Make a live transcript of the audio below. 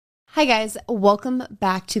Hi guys, welcome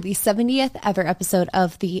back to the 70th ever episode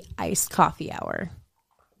of the Iced Coffee Hour.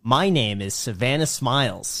 My name is Savannah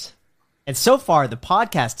Smiles, and so far the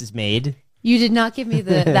podcast is made. You did not give me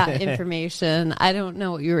that information. I don't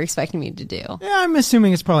know what you were expecting me to do. Yeah, I'm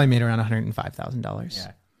assuming it's probably made around $105,000.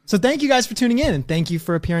 Yeah. So thank you guys for tuning in, and thank you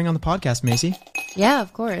for appearing on the podcast, Macy. Yeah,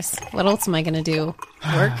 of course. What else am I going to do?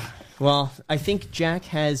 Work? Well, I think Jack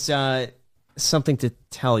has something to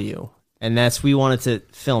tell you, and that's we wanted to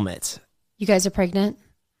film it. You guys are pregnant?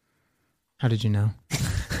 How did you know?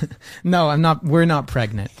 No, I'm not. We're not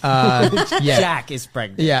pregnant. Yeah. Jack is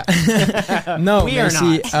pregnant. Yeah. No, We are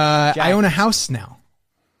Macy, not. I own a house now.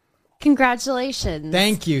 Congratulations.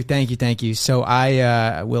 Thank you. So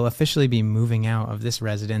I will officially be moving out of this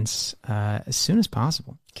residence as soon as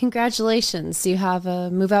possible. Congratulations. Do you have a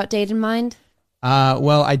move-out date in mind?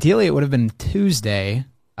 Well, ideally it would have been Tuesday,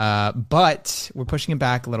 but we're pushing it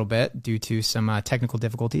back a little bit due to some technical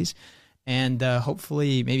difficulties, and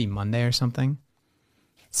hopefully maybe Monday or something.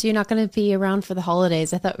 So you're not going to be around for the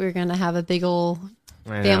holidays. I thought we were going to have a big old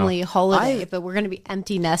family holiday, but we're going to be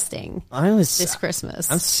empty nesting this Christmas.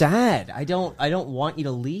 I'm sad. I don't want you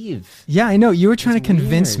to leave. Yeah, I know. You were trying to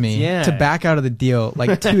convince weird. me Yeah. to back out of the deal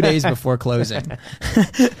like 2 days before closing.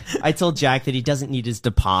 I told Jack that he doesn't need his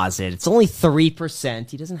deposit. It's only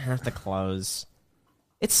 3%. He doesn't have to close.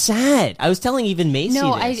 It's sad. I was telling even Macy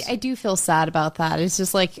No, this. I do feel sad about that. It's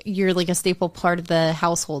just like you're like a staple part of the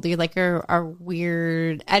household. You're like our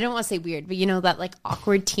weird, I don't want to say weird, but you know, that like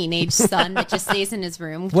awkward teenage son that just stays in his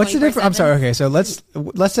room. What's the difference? I'm 24/7? sorry. Okay, so let's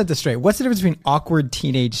set this straight. What's the difference between awkward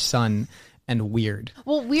teenage son and weird?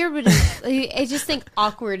 Well, weird would, I just think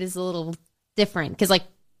awkward is a little different because like,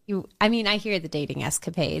 I mean, I hear the dating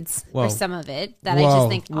escapades Whoa. or some of it that I just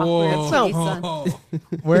think awkward teenage son.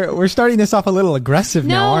 We're starting this off a little aggressive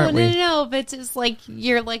now, aren't we? No, but just like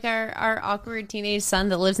you're like our awkward teenage son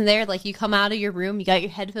that lives in there. Like you come out of your room, you got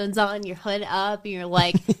your headphones on, your hood up, and you're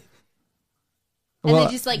like, and Well,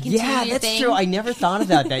 then just like continue Yeah, your that's thing. true. I never thought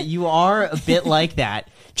about that. You are a bit like that.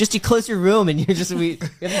 Just you close your room and you're just we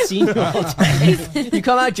haven't seen you all day. You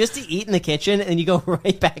come out just to eat in the kitchen and you go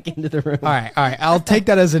right back into the room. All right. I'll take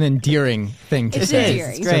that as an endearing thing to It's say.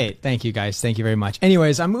 endearing. It's great. So, thank you guys. Thank you very much.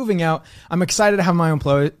 Anyways, I'm moving out. I'm excited to have my own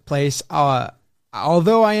place.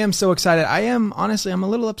 Although I am so excited, I'm a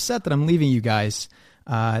little upset that I'm leaving you guys.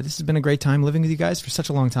 This has been a great time living with you guys for such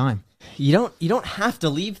a long time. You don't have to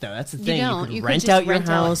leave though. That's the You thing. don't. could You rent could just out your rent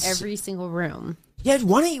house. out every single room. Yeah,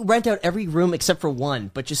 why don't you rent out every room except for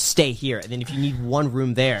one, but just stay here. And then if you need one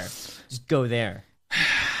room there, just go there.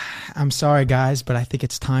 I'm sorry, guys, but I think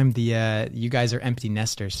it's time. You guys are empty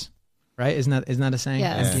nesters, right? Isn't that a saying?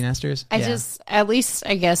 Yes. Empty nesters. I Yeah. just, at least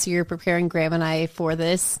I guess you're preparing Graham and I for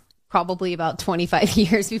this probably about 25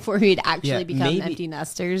 years before we'd actually become maybe- empty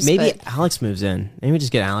nesters. Maybe but Alex moves in. Maybe we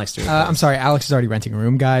just get Alex to. I'm sorry, Alex is already renting a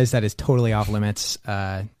room, guys. That is totally off limits.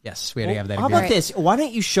 Yes, we already have that. How agreement. about this? Why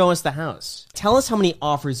don't you show us the house? Tell us how many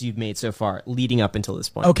offers you've made so far leading up until this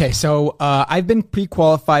point. Okay, so I've been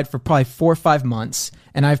pre-qualified for probably 4 or 5 months,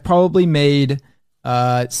 and I've probably made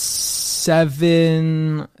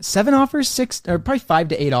seven offers, 6 or probably 5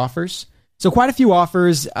 to 8 offers. So quite a few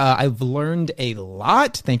offers. I've learned a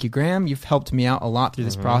lot. Thank you, Graham. You've helped me out a lot through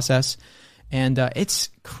this process, and it's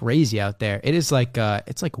crazy out there. It is like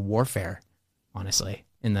it's like warfare, honestly,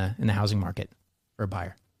 in the housing market for a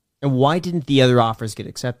buyer. And why didn't the other offers get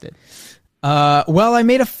accepted? Well, I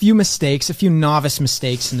made a few novice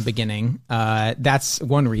mistakes in the beginning. That's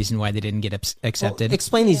one reason why they didn't get accepted.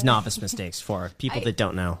 Explain these novice mistakes for people that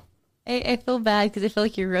don't know. I feel bad because I feel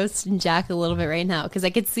like you're roasting Jack a little bit right now because I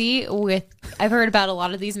could see I've heard about a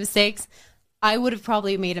lot of these mistakes. I would have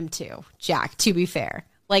probably made him too, Jack, to be fair.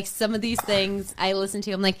 Like some of these things I listen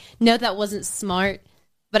to, I'm like, no, that wasn't smart,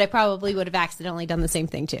 but I probably would have accidentally done the same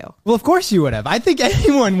thing too. Well, of course you would have. I think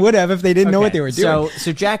anyone would have if they didn't know what they were doing.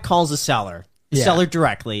 So Jack calls a seller. The Yeah. seller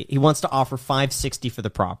directly. He wants to offer $560 for the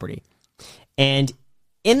property. And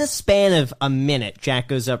in the span of a minute, Jack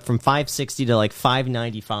goes up from $560 to like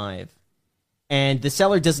 $595. And the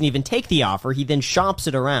seller doesn't even take the offer. He then shops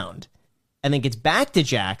it around. And then gets back to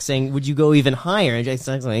Jack saying, would you go even higher? And Jack's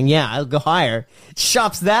saying, yeah, I'll go higher.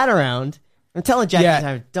 Shops that around. I'm telling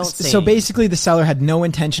Jack, don't say So anything. basically, the seller had no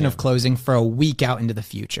intention of closing for a week out into the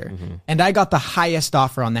future, and I got the highest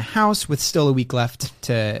offer on the house with still a week left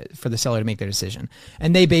for the seller to make their decision.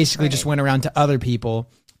 And they basically just went around to other people.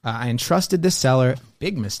 I entrusted this seller,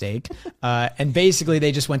 big mistake, and basically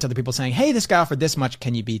they just went to other people saying, "Hey, this guy offered this much.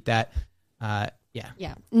 Can you beat that?" Yeah.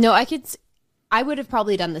 Yeah. No, I would have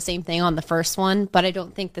probably done the same thing on the first one, but I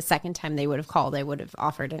don't think the second time they would have called, I would have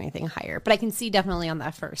offered anything higher. But I can see definitely on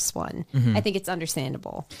that first one. I think it's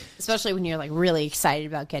understandable, especially when you're like really excited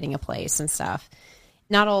about getting a place and stuff.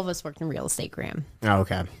 Not all of us worked in real estate, Graham. Oh,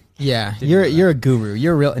 okay. Yeah, you're a guru.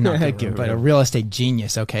 You're a real not guru, but a real estate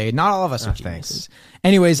genius. Okay, not all of us are geniuses.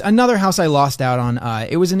 Anyways, another house I lost out on.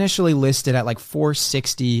 It was initially listed at like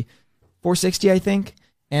 460, I think.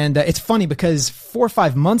 And it's funny because 4 or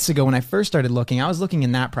 5 months ago when I first started looking, I was looking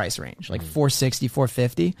in that price range, like 460,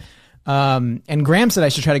 450. And Graham said I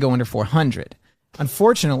should try to go under 400.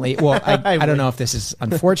 Unfortunately, well, I don't know if this is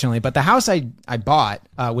unfortunately, but the house I bought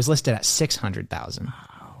was listed at 600,000.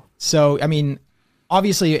 Wow. So, I mean,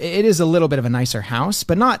 obviously it is a little bit of a nicer house,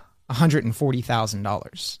 but not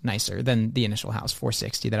 $140,000 nicer than the initial house,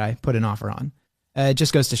 460 that I put an offer on. It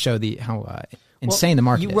just goes to show how insane the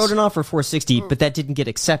market is. You wrote an offer 460, but that didn't get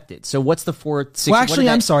accepted. So what's the 460? Well, actually,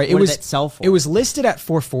 I'm sorry. It was sell for? It was listed at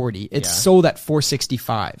 440. It's sold at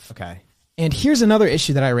 465. Okay. And here's another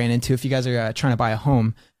issue that I ran into. If you guys are trying to buy a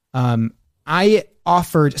home, I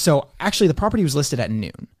offered. So actually, the property was listed at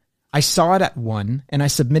noon. I saw it at 1, and I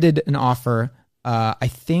submitted an offer. I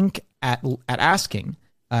think at asking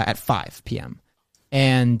at 5 p.m.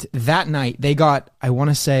 And that night they got, I want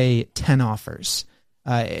to say 10 offers.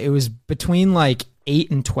 It was between like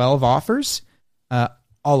 8 and 12 offers, all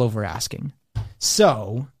over asking.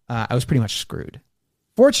 So I was pretty much screwed.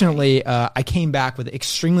 Fortunately, I came back with an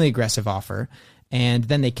extremely aggressive offer, and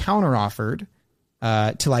then they counter offered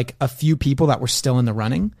to like a few people that were still in the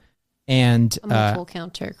running. And A multiple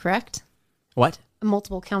counter, correct? What? A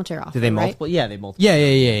multiple counter offer. Did they right? multiple? Yeah, they multiple.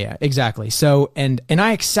 Yeah, exactly. So and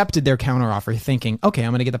I accepted their counter offer, thinking, okay,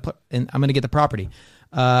 I'm gonna get the property.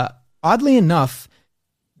 Oddly enough,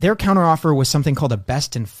 their counter offer was something called a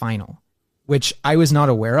best and final, which I was not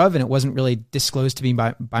aware of, and it wasn't really disclosed to me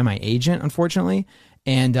by my agent, unfortunately.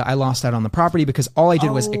 And I lost out on the property because all I did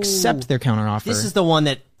was accept their counter offer. This is the one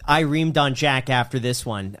that I reamed on Jack after this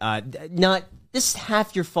one. This is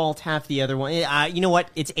half your fault, half the other one. You know what?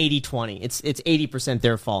 It's 80-20. It's 80%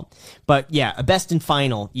 their fault. But yeah, a best and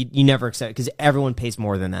final, you never accept because everyone pays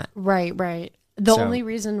more than that. Right. The only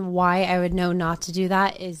reason why I would know not to do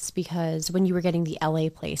that is because when you were getting the LA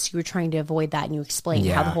place, you were trying to avoid that, and you explained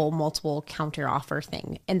how the whole multiple counter offer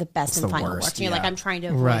thing and the best and final works. And you're like, I'm trying to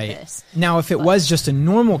avoid this. Now, if it was just a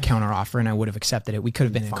normal counter offer and I would have accepted it, we could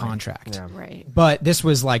have been in contract. Yeah. Right. But this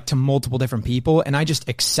was like to multiple different people, and I just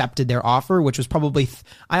accepted their offer, which was probably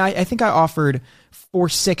I think I offered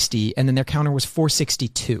 460, and then their counter was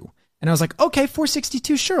 462. And I was like, okay,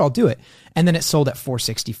 462, sure, I'll do it. And then it sold at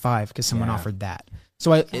 465 because someone offered that.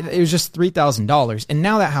 So it was just $3,000. And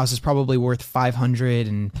now that house is probably worth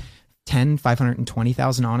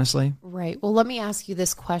 $520,000, honestly. Right. Well, let me ask you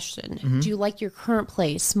this question. Do you like your current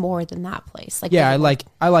place more than that place? Like, yeah, I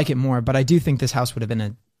like it more, but I do think this house would have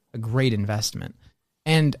been a great investment.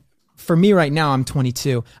 And for me right now, I'm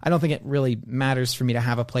 22. I don't think it really matters for me to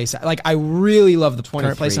have a place. Like, I really love the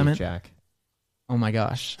current place I'm in. Jack. Oh my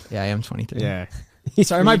gosh. Yeah, I am 23. Yeah.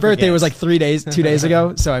 Sorry, my birthday was like 2 days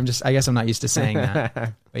ago, so I guess I'm not used to saying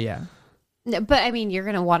that. But yeah. No, but I mean, you're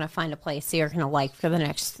going to want to find a place that you're going to like for the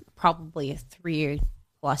next probably 3+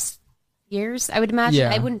 years, I would imagine.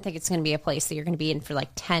 Yeah. I wouldn't think it's going to be a place that you're going to be in for like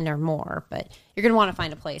 10 or more, but you're going to want to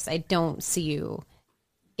find a place. I don't see you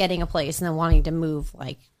getting a place and then wanting to move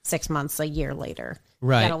like 6 months, a year later.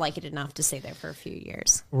 Right. You got to like it enough to stay there for a few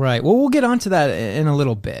years. Right. Well, we'll get onto that in a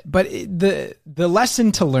little bit. But the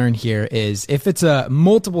lesson to learn here is if it's a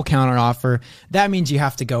multiple counter offer, that means you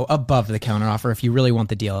have to go above the counter offer if you really want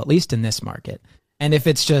the deal, at least in this market. And if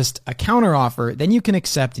it's just a counter offer, then you can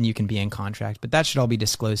accept and you can be in contract. But that should all be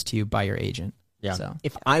disclosed to you by your agent. Yeah. So.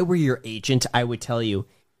 If I were your agent, I would tell you,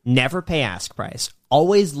 never pay ask price.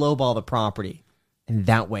 Always lowball the property. And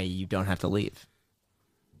that way you don't have to leave.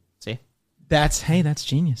 See? That's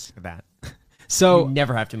genius. That. So you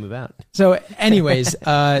never have to move out. So anyways,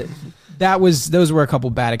 those were a couple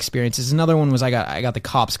bad experiences. Another one was I got the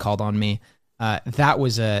cops called on me. That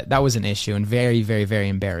was an issue and very, very, very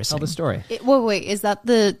embarrassing. Tell the story. Wait, is that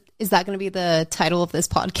going to be the title of this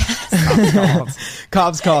podcast?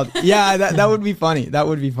 Cops called. Yeah, that would be funny. That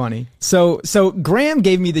would be funny. So Graham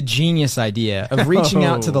gave me the genius idea of reaching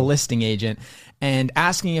out to the listing agent and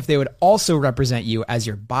asking if they would also represent you as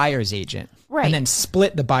your buyer's agent. Right. And then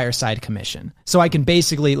split the buyer side commission. So I can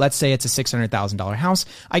basically, let's say it's a $600,000 house,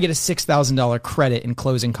 I get a $6,000 credit in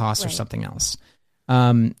closing costs or something else.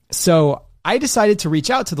 So I decided to reach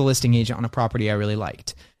out to the listing agent on a property I really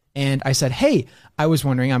liked. And I said, hey, I was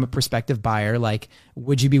wondering, I'm a prospective buyer, like,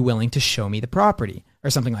 would you be willing to show me the property? or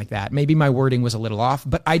something like that. Maybe my wording was a little off,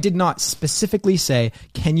 but I did not specifically say,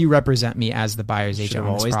 "Can you represent me as the buyer's agent Should've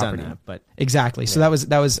on this always property?" done that, but Exactly. So that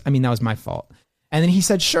was my fault. And then he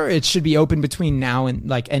said, "Sure, it should be open between now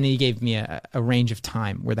and and he gave me a range of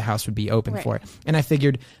time where the house would be open for it. And I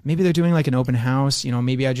figured maybe they're doing like an open house.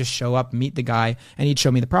 Maybe I just show up, meet the guy, and he'd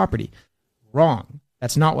show me the property. Wrong.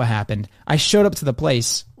 That's not what happened. I showed up to the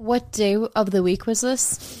place. What day of the week was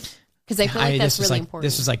this? Because I feel like that's really important.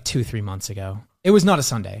 This was like 2-3 months ago. It was not a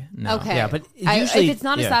Sunday. No. Okay. Yeah, but if it's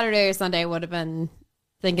not a Saturday or Sunday, I would have been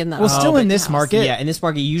thinking that. Well, still in this market. Yeah, in this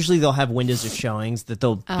market, usually they'll have windows of showings that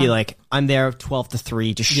they'll be like, I'm there 12 to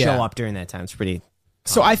 3, just show up during that time. It's pretty...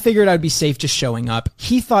 So I figured I'd be safe just showing up.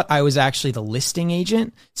 He thought I was actually the listing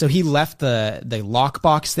agent, so he left the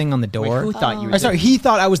lockbox thing on the door. Wait, who thought you were... Sorry, he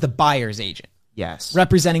thought I was the buyer's agent. Yes.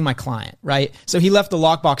 Representing my client, right? So he left the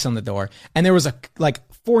lockbox on the door, and there was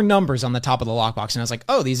 4 numbers on the top of the lockbox, and I was like,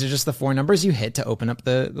 oh, these are just the 4 numbers you hit to open up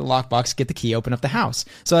the lockbox, get the key, open up the house.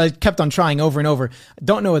 So I kept on trying over and over.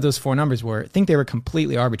 Don't know what those 4 numbers were. I think they were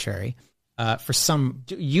completely arbitrary. For some...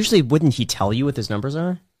 Usually, wouldn't he tell you what his numbers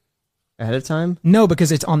are ahead of time? No,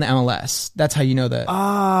 because it's on the MLS. That's how you know that.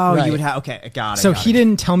 Oh, Right. you would have... Okay, got it. So he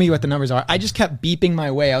didn't tell me what the numbers are. I just kept beeping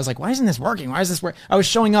my way. I was like, why isn't this working? Why is this work? I was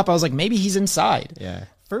showing up. I was like, maybe he's inside. Yeah.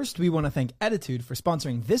 First, we want to thank Attitude for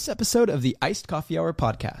sponsoring this episode of the Iced Coffee Hour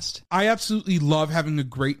podcast. I absolutely love having a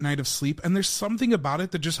great night of sleep, and there's something about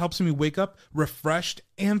it that just helps me wake up refreshed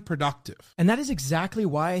and productive. And that is exactly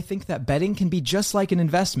why I think that bedding can be just like an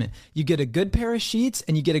investment. You get a good pair of sheets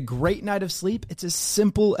and you get a great night of sleep. It's as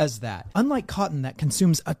simple as that. Unlike cotton that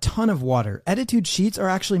consumes a ton of water, Attitude sheets are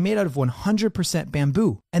actually made out of 100%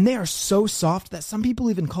 bamboo. And they are so soft that some people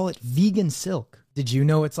even call it vegan silk. Did you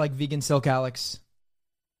know it's like vegan silk, Alex?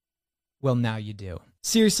 Well, now you do.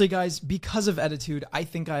 Seriously, guys, because of Attitude, I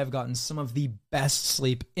think I have gotten some of the best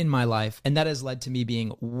sleep in my life, and that has led to me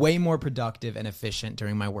being way more productive and efficient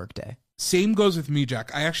during my workday. Same goes with me,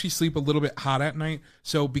 Jack. I actually sleep a little bit hot at night,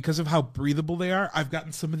 so because of how breathable they are, I've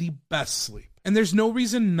gotten some of the best sleep. And there's no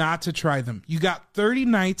reason not to try them. You got 30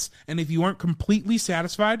 nights, and if you aren't completely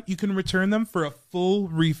satisfied, you can return them for a full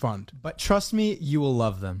refund. But trust me, you will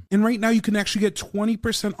love them. And right now, you can actually get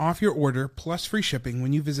 20% off your order plus free shipping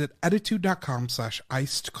when you visit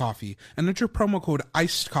ettitude.com/icedcoffee and enter promo code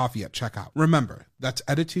icedcoffee at checkout. Remember, that's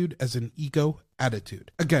Attitude as in ego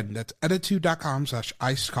attitude. Again, that's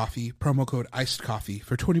ettitude.com/icedcoffee, promo code icedcoffee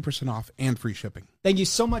for 20% off and free shipping. Thank you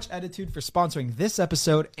so much, Attitude, for sponsoring this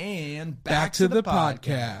episode, and Back to the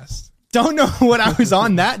podcast. Don't know what I was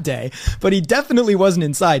on that day, but he definitely wasn't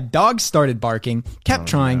inside. Dogs started barking, kept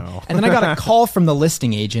trying, and then I got a call from the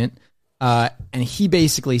listing agent, and he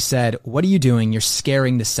basically said, what are you doing? You're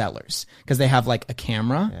scaring the sellers. Because they have like a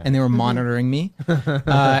camera, and they were monitoring me.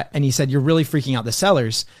 And he said, you're really freaking out the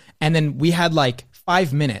sellers. And then we had like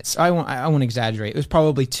 5 minutes. I won't exaggerate. It was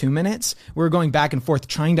probably 2 minutes. We were going back and forth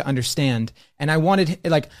trying to understand. And I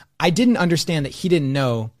didn't understand that he didn't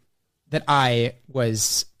know that I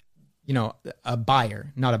was, a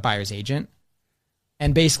buyer, not a buyer's agent.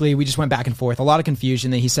 And basically we just went back and forth, a lot of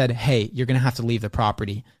confusion. Then he said, hey, you're going to have to leave the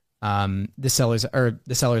property. The sellers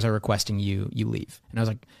are requesting you leave. And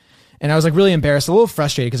I was like really embarrassed, a little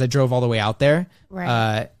frustrated because I drove all the way out there.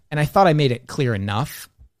 Right. And I thought I made it clear enough,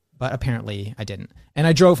 but apparently I didn't. And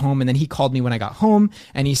I drove home, and then he called me when I got home,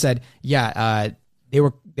 and he said, they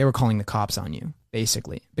were calling the cops on you,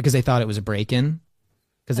 basically, because they thought it was a break-in,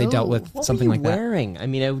 because they dealt with something like that. What were you wearing? I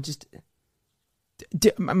mean, I would just...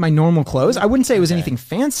 My normal clothes. I wouldn't say it was Okay. anything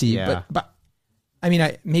fancy, Yeah. but I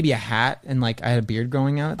mean, maybe a hat, and I had a beard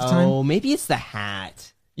growing out at the time. Oh, maybe it's the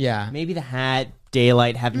hat. Yeah. Maybe the hat,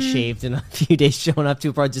 daylight, haven't shaved in a few days, showing up to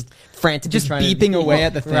a party, just frantically Just trying beeping to... away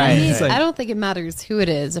at the thing. Right. It's like- I don't think it matters who it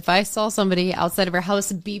is. If I saw somebody outside of our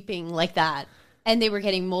house beeping like that, and they were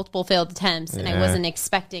getting multiple failed attempts, and I wasn't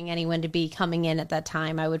expecting anyone to be coming in at that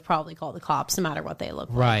time, I would probably call the cops no matter what they look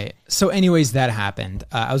like. Right. So anyways, that happened.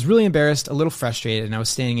 I was really embarrassed, a little frustrated, and I was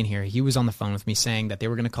standing in here. He was on the phone with me saying that they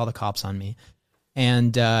were going to call the cops on me.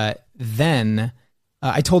 And then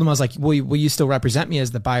I told him, I was like, will you still represent me as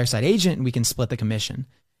the buyer side agent, and we can split the commission?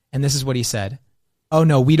 And this is what he said. Oh,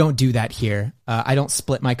 no, we don't do that here. I don't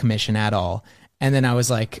split my commission at all. And then I was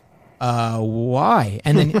like, why?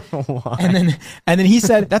 And then, and then he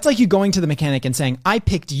said, that's like you going to the mechanic and saying, I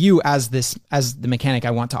picked you as the mechanic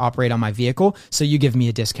I want to operate on my vehicle, so you give me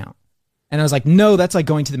a discount. And I was like, no, that's like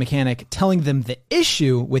going to the mechanic, telling them the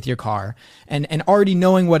issue with your car and already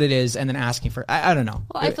knowing what it is and then asking for, I don't know.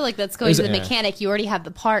 Well, I feel like that's going to the mechanic. You already have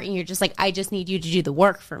the part and you're just like, I just need you to do the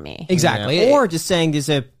work for me. Exactly. Or just saying there's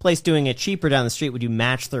a place doing it cheaper down the street. Would you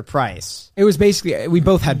match their price? It was basically, we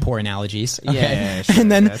both had poor analogies. Okay? Yeah, sure. And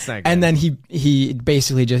then, That's not good. and then he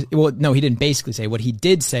basically just, well, no, he didn't basically say. What he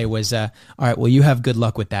did say was, all right, well, you have good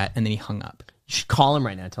luck with that. And then he hung up. You should call him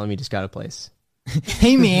right now. Tell him you just got a place.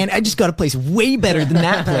 Hey man, I just got a place way better than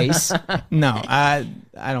that place. No, I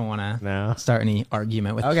don't want to start any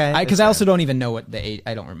argument with. Okay, because I also don't even know what the age.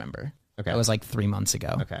 I don't remember. Okay, it was like 3 months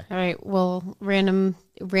ago. Okay, All right. Well, random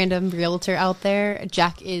realtor out there,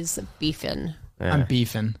 Jack is beefing. I'm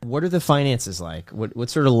beefing. What are the finances like? What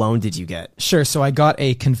sort of loan did you get? Sure. So I got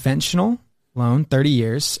a conventional loan, 30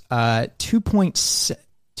 years,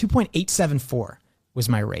 2.874 was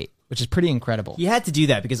my rate, which is pretty incredible. You had to do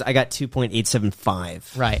that because I got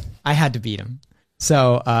 2.875. Right. I had to beat him.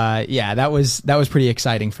 So, yeah, that was pretty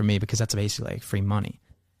exciting for me because that's basically like free money.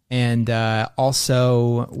 And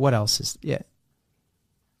also, what else is,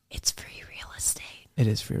 It's free real estate. it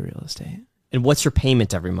is free real estate. And what's your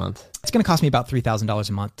payment every month? It's going to cost me about $3,000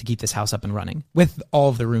 a month to keep this house up and running with all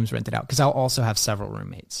of the rooms rented out because I'll also have several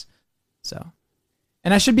roommates. So,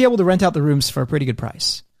 and I should be able to rent out the rooms for a pretty good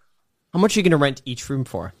price. How much are you going to rent each room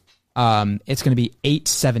for? It's going to be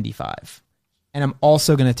 $875, and I'm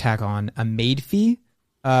also going to tack on a maid fee,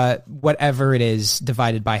 whatever it is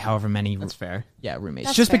divided by however many. That's fair. Yeah, roommates.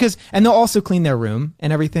 That's Just fair. because, and they'll also clean their room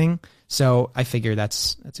and everything. So I figure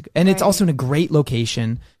that's a good, and it's Right. also in a great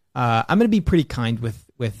location. I'm going to be pretty kind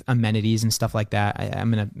with amenities and stuff like that.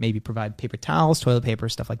 I'm going to maybe provide paper towels, toilet paper,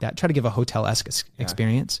 stuff like that. Try to give a hotel-esque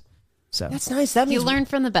experience. So That's nice. That You means learn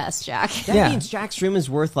from the best, Jack. that Yeah. means Jack's room is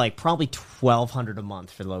worth like probably $1,200 a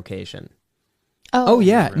month for the location. oh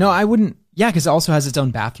yeah, no, I wouldn't. Yeah, because it also has its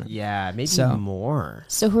own bathroom. Yeah, maybe So- more.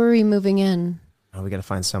 So who are we moving in? Oh, we got to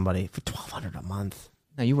find somebody for $1,200 a month.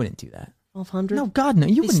 No, you wouldn't do that. 1,200? No, God, no,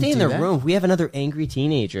 you They wouldn't stay in do their that. room. We have another angry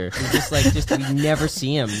teenager who just we never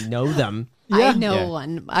see him, know them. I know Yeah.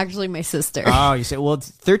 one. Actually, my sister. Oh, you say, well,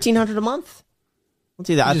 it's $1,300 a month. We'll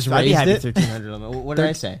do that. You just I'd be raised happy it? with $1,300 a month. What did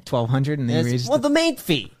I say? 1,200, and then you raised Well, it. the maid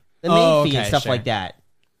fee, Oh, and okay, stuff sure. like that.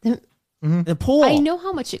 The- The pool. I know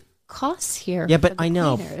how much it costs here. Yeah, for but the I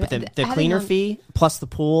know. cleaner. But the Adding cleaner on- fee plus the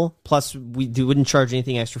pool plus we wouldn't charge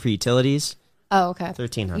anything extra for utilities. Oh, okay.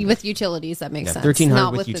 1,300. With utilities, that makes sense. 1,300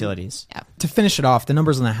 Not with the- utilities. yeah. To finish it off, the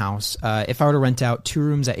numbers on the house. If I were to rent out 2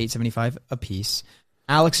 rooms at $875 a piece,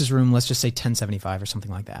 Alex's room, let's just say $1075 or something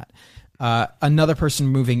like that. Another person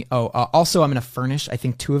moving. Also, I'm going to furnish, I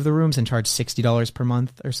think, 2 of the rooms and charge $60 per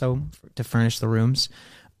month or so to furnish the rooms.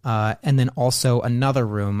 And then also another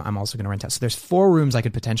room I'm also going to rent out. So there's 4 rooms I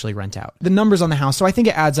could potentially rent out. The numbers on the house. So I think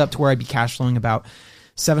it adds up to where I'd be cash flowing about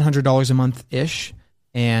 $700 a month ish.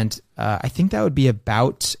 And I think that would be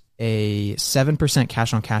about a 7%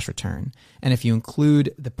 cash on cash return. And if you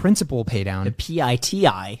include the principal pay down, The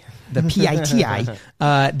PITI. the PITI,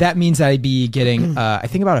 that means that I'd be getting, I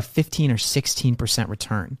think, about a 15 or 16%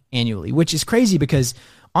 return annually, which is crazy because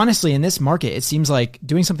honestly, in this market, it seems like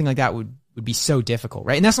doing something like that would be so difficult,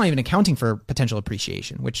 right? And that's not even accounting for potential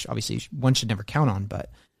appreciation, which obviously one should never count on.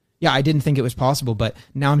 But yeah, I didn't think it was possible, but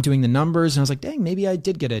now I'm doing the numbers and I was like, dang, maybe I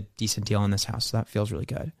did get a decent deal on this house. So that feels really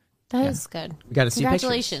good. That is good. We got to see pictures.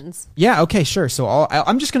 Congratulations. Yeah, okay, sure. So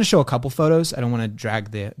I'm just going to show a couple photos. I don't want to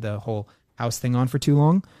drag the whole house thing on for too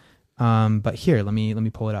long. But here, let me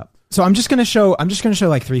pull it up. So I'm just going to show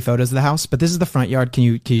like 3 photos of the house, but this is the front yard. Can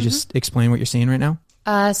you just explain what you're seeing right now?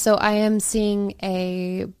 So I am seeing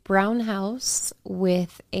a brown house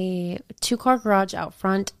with a 2-car garage out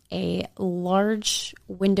front, a large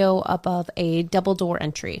window above a double door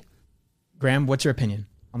entry. Graham, what's your opinion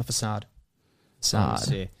on the facade? Let's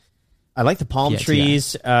see. I like the palm PITI.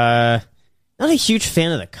 trees. Not a huge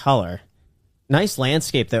fan of the color. Nice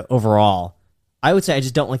landscape though overall. I would say I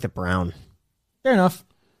just don't like the brown. Fair enough.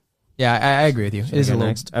 Yeah, I agree with you. It is a Okay, little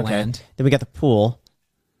next. Okay. bland. Then we got the pool.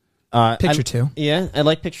 Picture 2. Yeah, I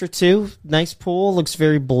like picture 2. Nice pool. Looks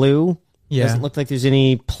very blue. Yeah. Doesn't look like there's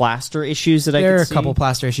any plaster issues that I There are can a see. couple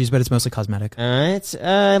plaster issues, but it's mostly cosmetic.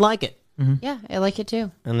 I like it. Yeah, I like it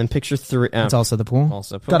too. And then picture 3. It's also the pool.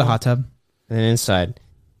 Also pool. Got a hot tub. And then inside.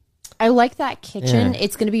 I like that kitchen. Yeah.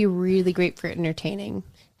 It's going to be really great for entertaining.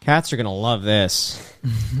 Cats are going to love this.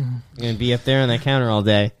 They're going to be up there on that counter all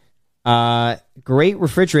day. Great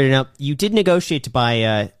refrigerator. Now, you did negotiate to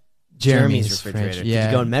buy Jeremy's refrigerator. fridge, Did yeah.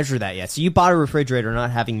 you go and measure that yet? So you bought a refrigerator not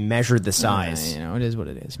having measured the size. You know, it is what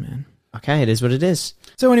it is, man. Okay, it is what it is.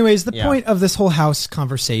 So anyways, the Yeah. point of this whole house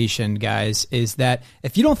conversation, guys, is that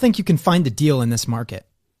if you don't think you can find a deal in this market,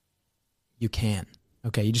 you can.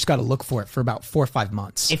 Okay, you just got to look for it for about 4 or 5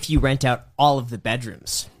 months. If you rent out all of the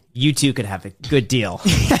bedrooms, you two could have a good deal.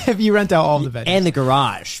 If you rent out all the bedrooms. And the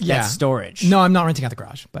garage. Yeah. That's storage. No, I'm not renting out the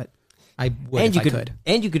garage, but I would and if you I could.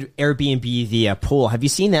 And you could Airbnb the pool. Have you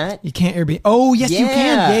seen that? You can't Airbnb. Oh, yes, you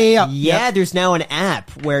can. Yeah. Yeah, there's now an app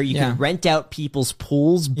where you can rent out people's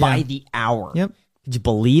pools by the hour. Yep. Could you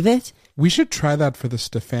believe it? We should try that for the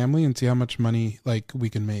Stiff family and see how much money like we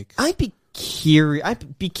can make. I'd be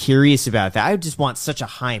curious about that. I would just want such a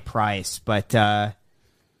high price, but The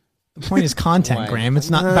point is content, What? Graham. It's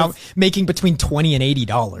not about making between $20 and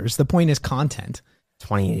 $80. The point is content.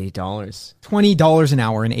 $28. $20 an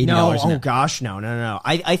hour and $80 No, an hour. gosh, no.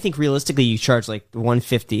 I think realistically you charge like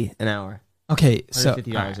 $150 an hour. Okay, so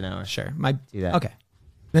 $150 an hour. Sure. Do that. Okay.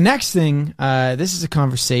 The next thing, this is a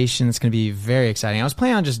conversation that's going to be very exciting. I was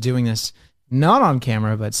planning on just doing this not on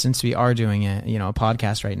camera, but since we are doing it, a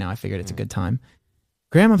podcast right now, I figured it's a good time.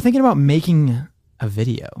 Graham, I'm thinking about making a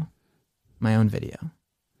video, my own video.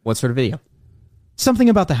 What sort of video? Something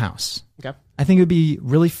about the house. Okay. I think it would be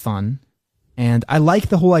really fun. And I like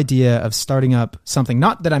the whole idea of starting up something,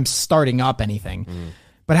 not that I'm starting up anything,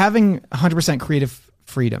 but having 100% creative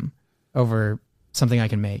freedom over something I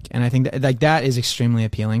can make. And I think that is extremely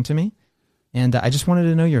appealing to me. And I just wanted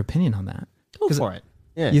to know your opinion on that. Go for it.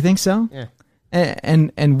 Yeah. You think so? Yeah.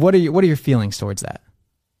 And what are your feelings towards that?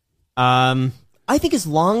 I think as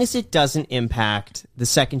long as it doesn't impact the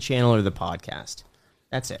second channel or the podcast,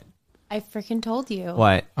 that's it. I freaking told you.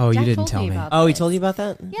 What? Oh, Jack you didn't told tell me. about Oh, he this. told you about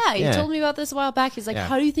that? Yeah, he told me about this a while back. He's like, Yeah.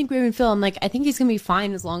 how do you think we're going to feel? I'm like, I think he's going to be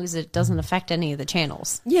fine as long as it doesn't affect any of the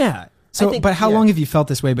channels. Yeah. So, I think- but how yeah. long have you felt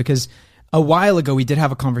this way? Because a while ago we did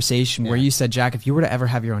have a conversation where you said, Jack, if you were to ever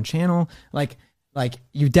have your own channel, like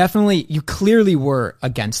you clearly were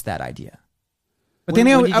against that idea. But When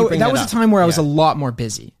then did you bring that that was up? a time where I was Yeah. a lot more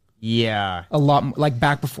busy, Yeah. a lot like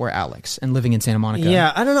back before Alex and living in Santa Monica.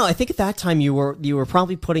 Yeah, I don't know. I think at that time you were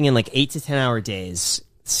probably putting in like 8 to 10 hour days,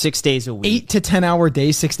 6 days a week. 8 to 10 hour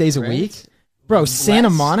days, 6 days a Right? week, bro. Santa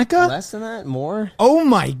Less- Monica. Less than that? More? Oh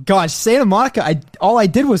my gosh, Santa Monica! All I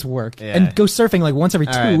did was work Yeah. and go surfing like once every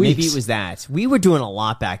 2 All right, weeks. maybe it was that. We were doing a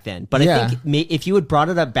lot back then. But Yeah. I think if you had brought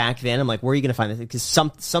it up back then, I'm like, where are you going to find this? Because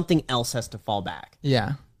something else has to fall back.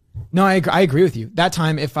 Yeah. No, I agree with you. That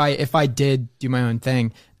time, if I did do my own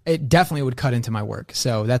thing, it definitely would cut into my work.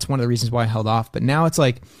 So that's one of the reasons why I held off. But now it's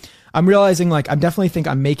like, I'm realizing like I definitely think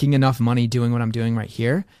I'm making enough money doing what I'm doing right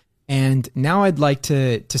here. And now I'd like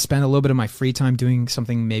to spend a little bit of my free time doing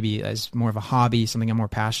something maybe as more of a hobby, something I'm more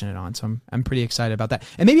passionate on. So I'm pretty excited about that.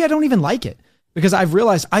 And maybe I don't even like it because I've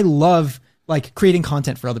realized I love like creating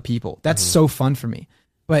content for other people. That's so fun for me.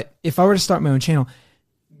 But if I were to start my own channel,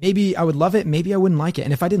 maybe I would love it. Maybe I wouldn't like it.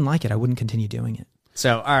 And if I didn't like it, I wouldn't continue doing it.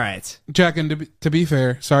 So, all right. Jack, and to be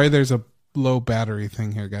fair, sorry there's a low battery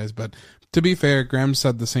thing here, guys, but to be fair, Graham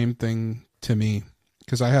said the same thing to me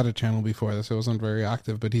because I had a channel before this. It wasn't very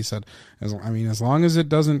active, but he said, as long as it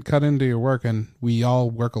doesn't cut into your work, and we all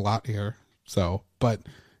work a lot here, so, but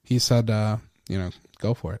he said,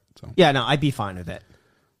 go for it. So Yeah, no, I'd be fine with it.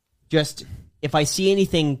 Just if I see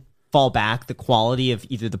anything fall back, the quality of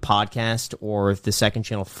either the podcast or the second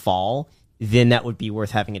channel fall, then that would be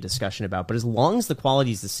worth having a discussion about. But as long as the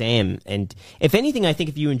quality is the same, and if anything, I think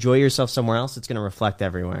if you enjoy yourself somewhere else, it's going to reflect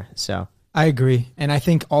everywhere. So I agree. And I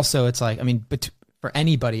think also it's like, but for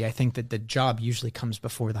anybody, I think that the job usually comes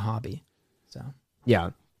before the hobby. So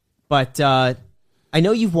yeah, but I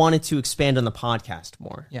know you've wanted to expand on the podcast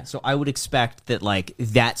more. Yeah. So I would expect that like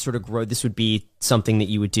that sort of growth, this would be something that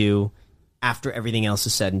you would do after everything else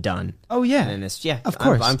is said and done. Oh yeah, And it's, yeah, of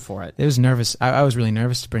course. I'm for it. It was nervous. I was really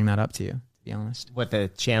nervous to bring that up to you, to be honest. What, the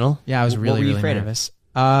channel? Yeah, I was What really, were you really afraid of? nervous.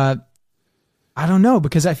 I don't know,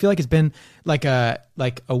 because I feel like it's been like a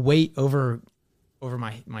weight over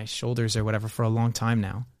my shoulders or whatever for a long time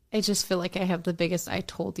now. I just feel like I have the biggest I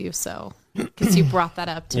told you so. Because you brought that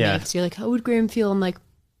up to me. Yeah. Because you're like, how would Graham feel? I'm like,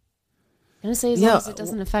 I'm going to say as long as it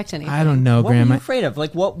doesn't affect anything. I don't know, What were Graham. you afraid of?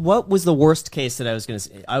 Like, what was the worst case that I was going to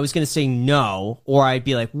say? I was going to say no, or I'd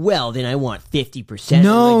be like, well, then I want 50%.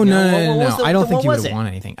 No, Like, no, what no, was no. the- I don't think what you would was have it? won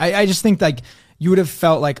anything. I just think like you would have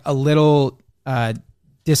felt like a little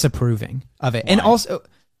disapproving of it. And also,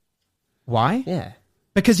 why? Yeah.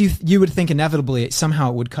 Because you would think inevitably somehow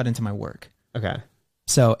it would cut into my work. Okay.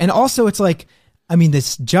 So, and also it's like,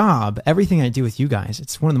 this job, everything I do with you guys,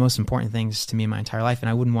 it's one of the most important things to me in my entire life, and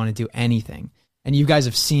I wouldn't want to do anything. And you guys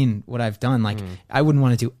have seen what I've done. Like, I wouldn't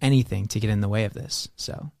want to do anything to get in the way of this.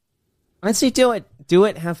 So, I'd say do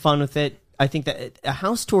it, have fun with it. I think that a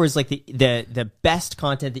house tour is like the best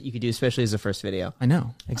content that you could do, especially as a first video. I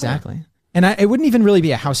know, exactly. And it wouldn't even really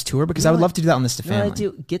be a house tour because I would love to do that on this to You know what family.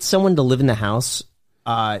 I do? Get someone to live in the house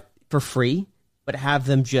for free, but have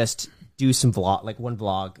them just do some vlog, like one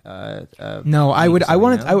vlog. No, I would. I something,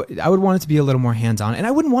 wanted. you know? I would want it to be a little more hands on, and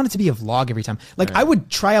I wouldn't want it to be a vlog every time. Like I would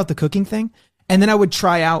try out the cooking thing, and then I would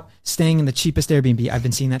try out staying in the cheapest Airbnb. I've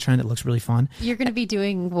been seeing that trend. It looks really fun. You're going to be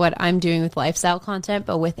doing what I'm doing with lifestyle content,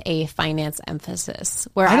 but with a finance emphasis.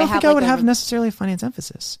 Where I don't think I like would a- have necessarily a finance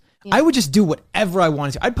emphasis. I would just do whatever I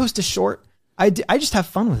wanted to. I'd post a short. I just have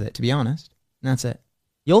fun with it, to be honest. And that's it.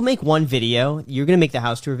 You'll make one video. You're going to make the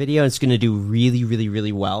house tour video. And it's going to do really, really,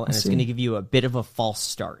 really well, and it's going to give you a bit of a false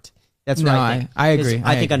start. That's what No, I think. I agree. 'Cause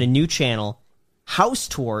I think on a new channel, house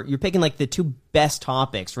tour, you're picking like the two best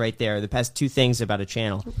topics right there, the best two things about a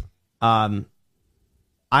channel. Well,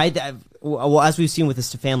 as we've seen with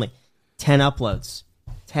this to family, 10 uploads.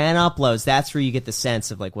 10 uploads. That's where you get the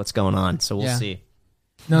sense of like what's going on. So we'll Yeah. see.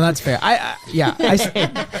 No, that's fair.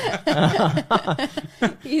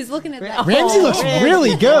 He's looking at that. Ramsey looks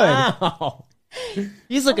really good. Wow.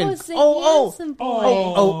 He's looking. it's a Oh, handsome boy.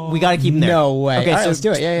 oh, we got to keep him there. No way. Okay, All right, so let's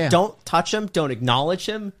do it. Yeah. Don't touch him. Don't acknowledge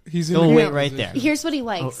him. He's in He'll the wait hand right there. position. Here's what he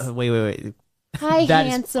likes. Wait. Hi, That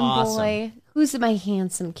is handsome awesome. boy. Who's my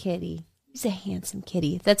handsome kitty? He's a handsome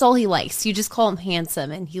kitty. That's all he likes. You just call him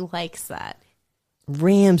handsome, and he likes that.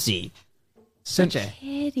 Ramsey, such a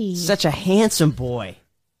Kitty. handsome boy.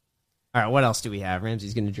 All right, what else do we have?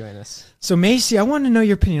 Ramsey's going to join us. So Macy, I want to know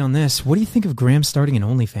your opinion on this. What do you think of Graham starting an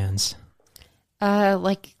OnlyFans?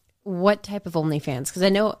 Like what type of OnlyFans? Because I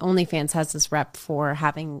know OnlyFans has this rep for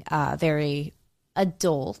having very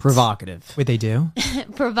adult, Provocative. What they do?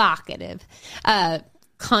 provocative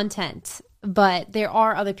content. But there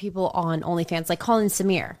are other people on OnlyFans, like Colin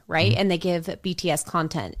Samir, right? And they give BTS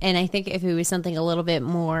content. And I think if it was something a little bit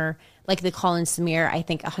more like the Colin Samir, I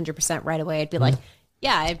think 100% right away, I'd be like,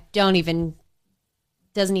 yeah, doesn't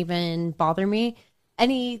even bother me.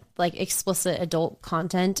 Any like explicit adult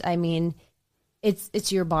content, I mean,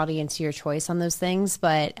 it's your body and it's your choice on those things.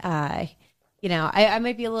 But, you know, I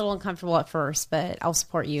might be a little uncomfortable at first, but I'll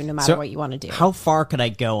support you no matter what you want to do. How far could I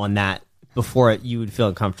go on that before you would feel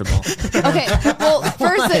uncomfortable? Okay, well,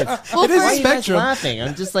 first, It is Why are you guys spectrum. laughing?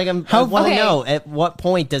 I'm just like I want to Okay. know at what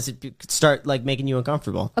point does it start like making you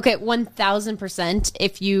uncomfortable? Okay, 1,000%.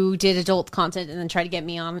 If you did adult content and then try to get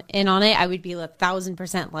me in on it, I would be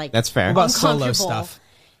 1,000% like. That's fair. What about solo uncomfortable. stuff?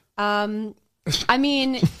 I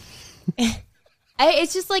mean,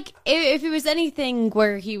 it's just like if it was anything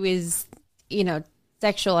where he was, you know,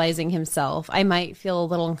 sexualizing himself, I might feel a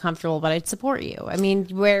little uncomfortable, but I'd support you. I mean,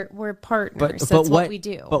 we're partners. That's what we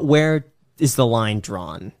do. But where is the line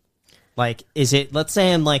drawn? Like, is it? Let's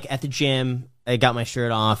say I'm like at the gym. I got my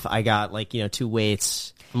shirt off. I got like 2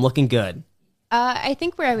 weights. I'm looking good. I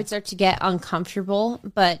think where I would start to get uncomfortable,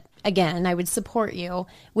 but again, I would support you,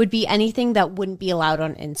 would be anything that wouldn't be allowed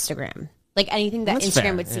on Instagram. Like anything that That's Instagram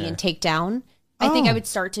fair, would see yeah. and take down. I think I would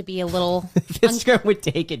start to be a little. Instagram would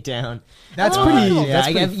take it down. That's Oh. pretty. Yeah,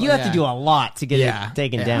 That's pretty you fun, have to do a lot to get Yeah. it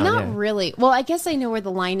taken Yeah. down. Not yeah. really. Well, I guess I know where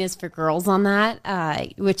the line is for girls on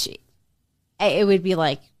that, which it would be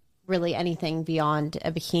like really anything beyond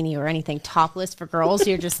a bikini or anything topless for girls.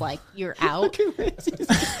 You're just like, you're out.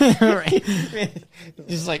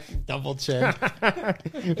 Just like double check.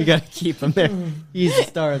 We got to keep him there. He's the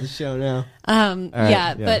star of the show now.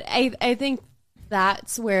 Yeah, but I think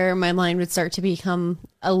that's where my line would start to become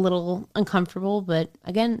a little uncomfortable. But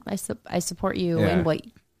again, I support you Yeah. and what,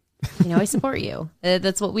 I support you.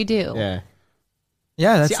 That's what we do. Yeah.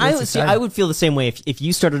 Yeah, that's, See, that's I exciting. would feel the same way if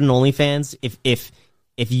you started an OnlyFans.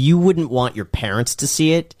 If you wouldn't want your parents to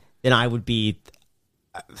see it, then I would be.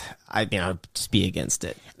 I'd just be against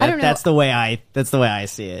it. I don't know. That's the way I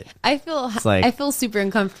see it. I feel like- I feel super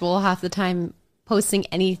uncomfortable half the time posting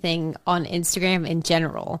anything on Instagram in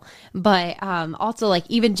general. But also like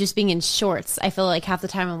even just being in shorts, I feel like half the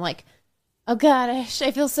time I'm like, oh gosh,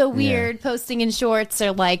 I feel so weird posting in shorts,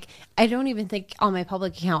 or like I don't even think on my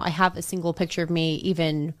public account I have a single picture of me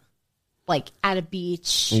even like at a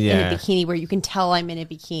beach in Yeah. a bikini where you can tell I'm in a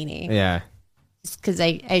bikini. Yeah. Because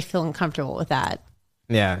I feel uncomfortable with that.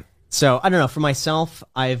 Yeah. So I don't know. For myself,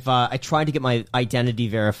 I tried to get my identity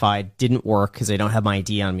verified. Didn't work because I don't have my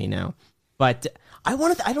ID on me now. But I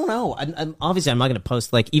wanted. I don't know. I'm obviously I'm not going to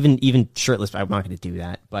post like even shirtless. I'm not going to do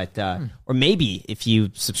that. But or maybe if you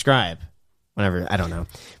subscribe, whatever. I don't know.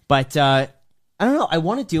 But I don't know. I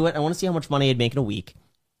want to do it. I want to see how much money I'd make in a week.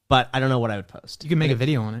 But I don't know what I would post. You can make a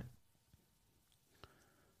video on it.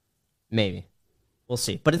 Maybe. We'll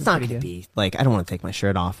see, but it's not going to be like I don't want to take my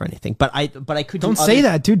shirt off or anything. But I could. Don't do say other-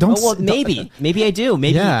 that, dude. Don't Oh, well, don't- maybe I do.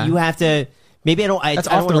 Maybe Yeah. you have to Maybe I don't. I That's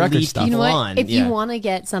don't off the want to record lead stuff. people You know what? on. If Yeah. you want to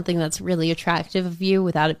get something that's really attractive of you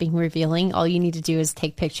without it being revealing, all you need to do is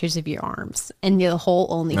take pictures of your arms, and the whole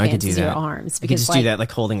I could OnlyFans do is that. your arms. I could just do that,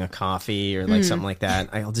 like holding a coffee or like something like that.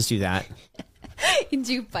 I'll just do that. you can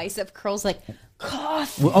do bicep curls like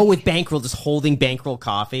coffee. Oh, with bankroll, just holding bankroll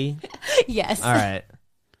coffee. Yes. All right,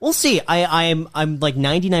 we'll see. I'm like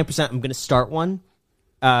 99%. I'm going to start one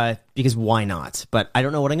because why not? But I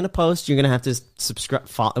don't know what I'm going to post. You're going to have to subscribe.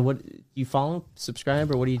 What you follow?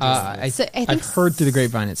 Subscribe or what do you do? So I think I've heard through the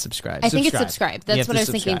grapevine it's subscribed. I think it's Subscribe. subscribed. You That's have what to I was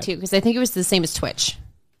thinking subscribe. too, because I think it was the same as Twitch.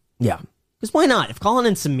 Yeah, because why not? If Colin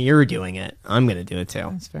and Samir are doing it, I'm going to do it too.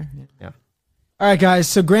 That's fair. Yeah. Yeah. All right, guys.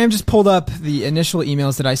 So Graham just pulled up the initial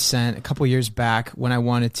emails that I sent a couple years back when I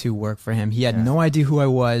wanted to work for him. He had no idea who I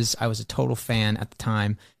was. I was a total fan at the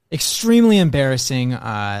time. Extremely embarrassing.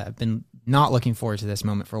 I've been not looking forward to this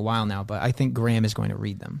moment for a while now, but I think Graham is going to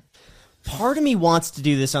read them. Part of me wants to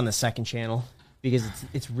do this on the second channel because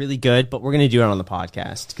it's really good, but we're going to do it on the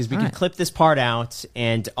podcast because we All can right. clip this part out.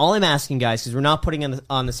 And all I'm asking, guys, because we're not putting it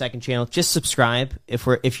on the second channel, just subscribe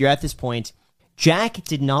if you're at this point. Jack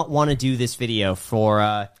did not want to do this video for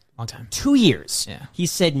Long time. 2 years. Yeah. He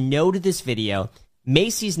said no to this video.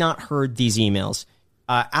 Macy's not heard these emails.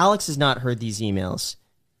 Alex has not heard these emails.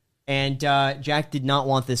 And Jack did not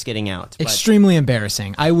want this getting out. But Extremely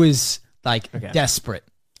embarrassing. I was like desperate.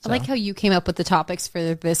 I like how you came up with the topics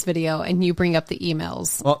for this video, and you bring up the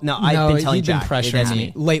emails. well, no, I've been telling he's Jack. been pressuring That's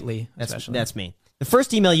me lately. Especially. That's me. The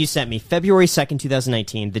first email you sent me, February 2nd,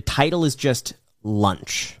 2019, the title is just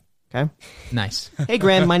lunch. Okay? Nice. Hey,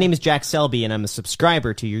 Graham, my name is Jack Selby, and I'm a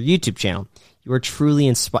subscriber to your YouTube channel. You are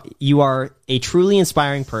a truly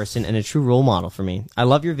inspiring person and a true role model for me. I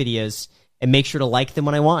love your videos and make sure to like them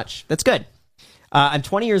when I watch. That's good. I'm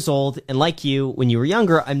 20 years old, and like you, when you were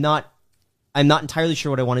younger, I'm not entirely sure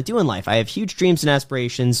what I want to do in life. I have huge dreams and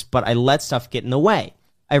aspirations, but I let stuff get in the way.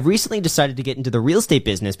 I've recently decided to get into the real estate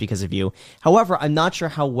business because of you. However, I'm not sure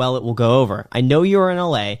how well it will go over. I know you're in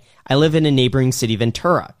LA. I live in a neighboring city,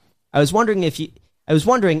 Ventura. I was wondering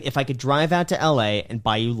if I could drive out to LA and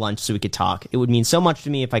buy you lunch so we could talk. It would mean so much to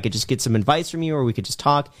me if I could just get some advice from you or we could just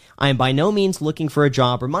talk. I am by no means looking for a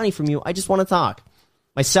job or money from you. I just want to talk.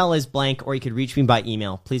 My cell is blank, or you could reach me by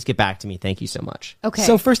email. Please get back to me. Thank you so much. Okay.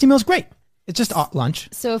 So first email's great. It's just lunch.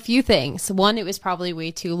 So a few things. One, it was probably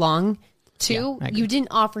way too long. Two, I agree. you didn't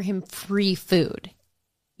offer him free food.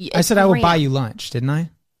 I said I will Graham, buy you lunch, didn't I?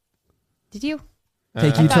 Did you?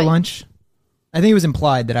 Take you to thought- lunch? I think it was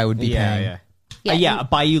implied that I would be paying. Yeah,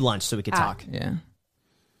 buy you lunch so we could talk. Yeah.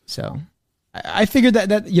 So I figured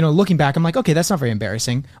that looking back, I'm like, okay, that's not very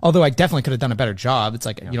embarrassing. Although I definitely could have done a better job. It's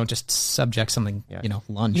like you don't just subject something,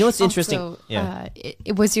 lunch. You know what's interesting? Also,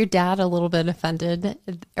 was your dad a little bit offended,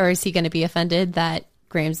 or is he going to be offended that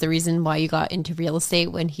Graham's the reason why you got into real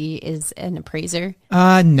estate when he is an appraiser?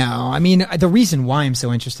 No. I mean, the reason why I'm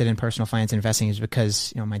so interested in personal finance and investing is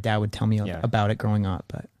because my dad would tell me about it growing up.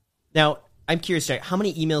 But Now, I'm curious, Jack, how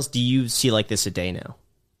many emails do you see like this a day now?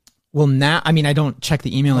 well, now I mean, I don't check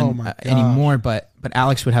the email my gosh. anymore, but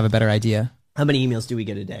Alex would have a better idea. How many emails do we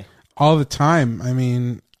get a day? All the time. I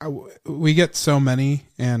mean, we get so many,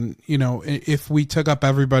 and if we took up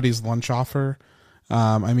everybody's lunch offer,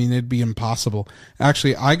 I mean, it'd be impossible.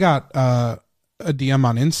 Actually, I got a DM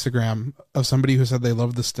on Instagram of somebody who said they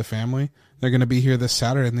love the Sta family. They're going to be here this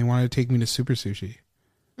Saturday, and they wanted to take me to Super Sushi.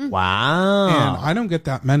 Wow. And I don't get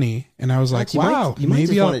that many, and I was like, wow,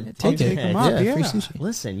 maybe I'll take them up. Yeah, Yeah. free sushi.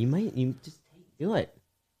 Listen, you just do it.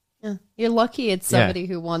 Yeah. You're lucky it's somebody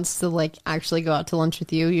who wants to actually go out to lunch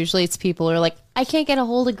with you. Usually it's people who are like, I can't get a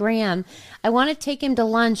hold of Graham. I want to take him to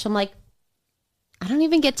lunch. I'm like, I don't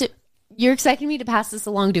even get to. You're expecting me to pass this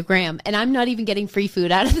along to Graham, and I'm not even getting free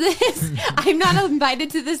food out of this. I'm not invited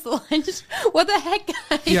to this lunch. What the heck,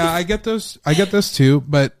 guys? Yeah, I get those too.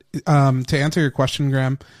 But to answer your question,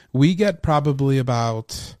 Graham, we get probably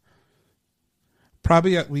at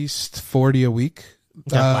least 40 a week.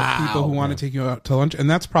 People who want to take you out to lunch, and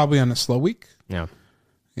that's probably on a slow week. No.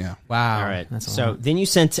 Yeah. Wow. All right. That's a So lot. then you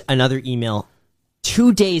sent another email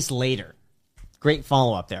 2 days later. Great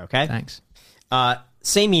follow up there, okay? Thanks.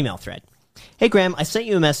 Same email thread. Hey, Graham, I sent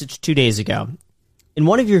you a message 2 days ago. In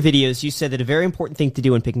one of your videos, you said that a very important thing to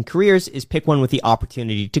do when picking careers is pick one with the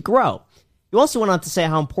opportunity to grow. You also went on to say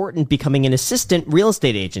how important becoming an assistant real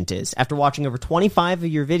estate agent is. After watching over 25 of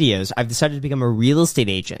your videos, I've decided to become a real estate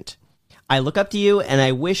agent. I look up to you, and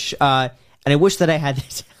I wish that I had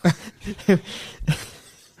this.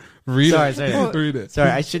 Read Sorry, it. sorry. Read it. Sorry,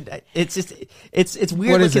 I should. It's just it's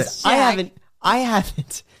weird. What is because it?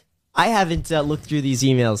 I haven't looked through these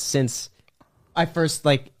emails since I first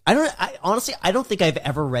honestly I don't think I've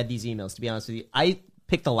ever read these emails. To be honest with you, I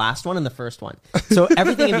pick the last one and the first one. So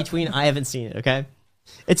everything in between, I haven't seen it. Okay,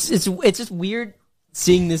 it's just weird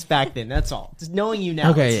seeing this back then. That's all. Just knowing you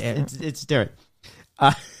now. Okay, it's different.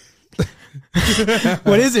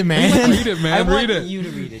 What is it, man? Read it, man. I want Read it. you to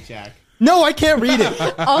read it, Jack. No, I can't read it.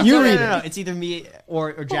 You No, read no, no. it. It's either me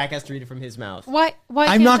or Jack has to read it from his mouth. Why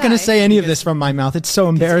I'm not going to say any of this from my mouth. It's so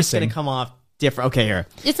It's embarrassing. gonna come off different. Okay, here.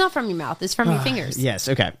 It's not from your mouth. It's from your fingers. Yes.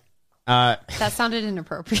 Okay. That sounded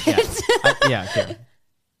inappropriate. Yeah. Okay.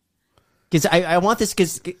 Because I want this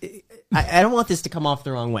because I don't want this to come off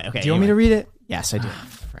the wrong way. Okay. Do you want me to read it? Yes, I do.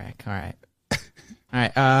 Frick. All right. All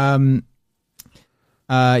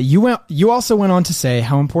right. You also went on to say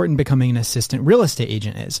how important becoming an assistant real estate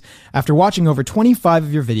agent is. After watching over 25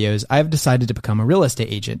 of your videos, I have decided to become a real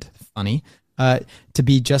estate agent. Funny. To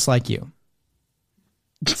be just like you.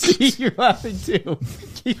 You're laughing too.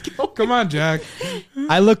 Keep going. Come on, Jack.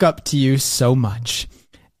 I look up to you so much,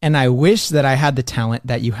 and I wish that I had the talent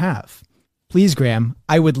that you have. Please, Graham,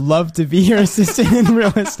 I would love to be your assistant in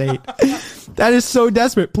real estate. That is so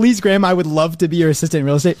desperate. Please, Graham, I would love to be your assistant in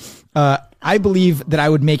real estate. I believe that I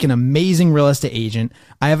would make an amazing real estate agent.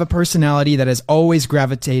 I have a personality that has always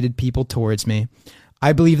gravitated people towards me.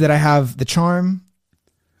 I believe that I have the charm.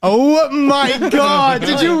 Oh my God.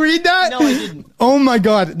 Did you read that? No, I didn't. Oh my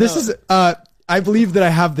God. This is, I believe that I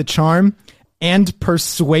have the charm and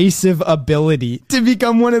persuasive ability to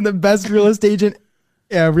become one of the best real estate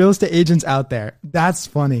agents out there. That's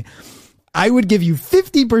funny. I would give you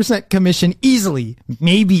 50% commission easily,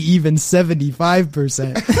 maybe even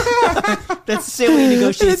 75%. That's the same way he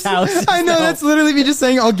negotiates houses. I know, though. that's literally me just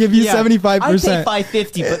saying I'll give you 75%. I'd pay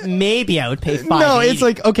 $550, but maybe I would pay $580. No, it's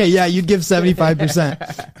like, okay, yeah, you'd give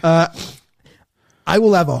 75%. I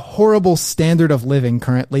will have a horrible standard of living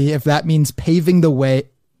currently, if that means paving the way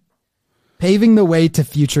to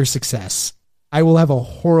future success. I will have a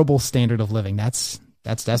horrible standard of living. That's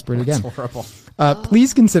desperate again. horrible.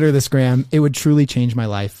 Please consider this, Graham. It would truly change my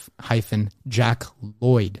life. Jack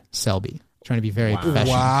Lloyd Selby. Trying to be very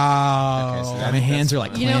professional. Wow. My hands are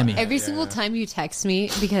like You know, clammy. every single time you text me,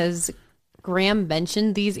 because Graham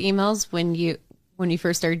mentioned these emails when you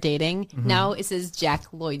first started dating. Now it says Jack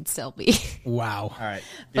Lloyd Selby. Wow. All right.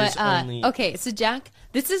 But There's only... okay, so Jack,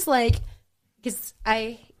 this is like, because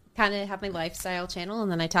I kind of have my lifestyle channel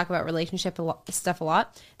and then I talk about relationship stuff a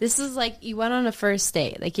lot. This is like you went on a first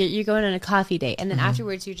date, like you're going on a coffee date, and then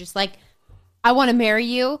afterwards you're just like, I want to marry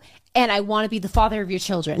you and I want to be the father of your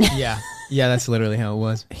children. Yeah, that's literally how it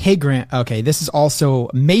was. Hey, Grant. Okay, this is also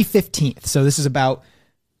May 15th, so this is about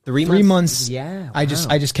 3 months. Yeah. I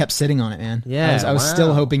just kept sitting on it, man. Yeah, I was wow.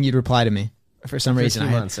 still hoping you'd reply to me for some reason.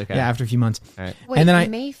 few months, okay. Yeah, after a few months. All right. Wait, And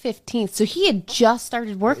then May 15th. So he had just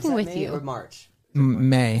started working with you. March?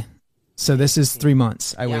 May. So this is 3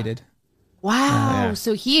 months. I waited. Wow. Yeah.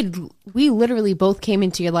 So we literally both came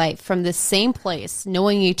into your life from the same place,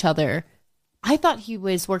 knowing each other. I thought he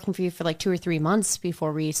was working for you for like 2 or 3 months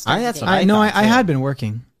before we started. that's dating. what I know. thought, I too. had been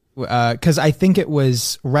working because I think it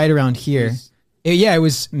was right around here. It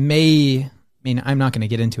was May. I mean, I'm not going to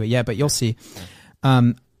get into it yet, but you'll see.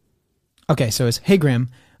 Okay, so it's, hey, Graham,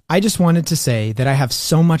 I just wanted to say that I have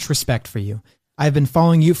so much respect for you. I've been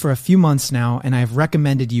following you for a few months now, and I've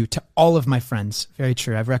recommended you to all of my friends. Very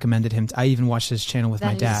true. I've recommended him. I even watched his channel with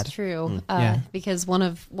my dad. That is true. Yeah. Because one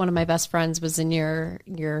of my best friends was in your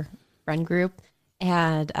friend group,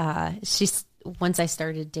 and she's once I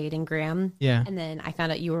started dating Graham, Yeah. and then I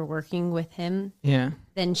found out you were working with him. Yeah.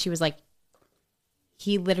 Then she was like,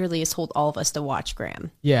 he literally has told all of us to watch Graham.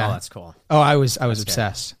 Yeah. Oh, that's cool. Oh, I was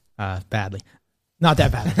obsessed. Badly. Not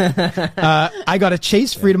that bad. I got a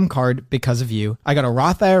Chase Freedom card because of you. I got a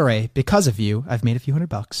Roth IRA because of you. I've made a few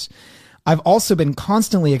 $100. I've also been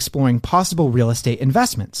constantly exploring possible real estate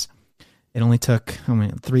investments. It only took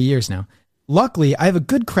 3 years now. Luckily, I have a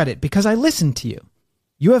good credit because I listened to you.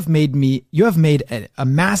 You have made a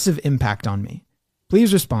massive impact on me.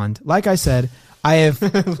 Please respond. Like I said, I have.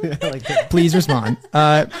 Please respond.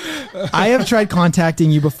 I have tried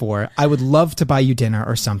contacting you before. I would love to buy you dinner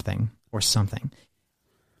or something.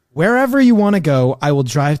 Wherever you want to go, I will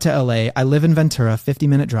drive to LA. I live in Ventura,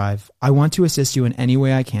 50-minute drive. I want to assist you in any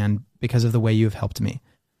way I can because of the way you have helped me.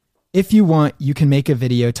 If you want, you can make a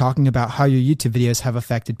video talking about how your YouTube videos have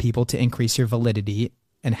affected people to increase your validity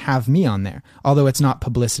and have me on there, although it's not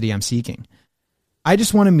publicity I'm seeking. I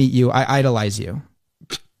just want to meet you. I idolize you.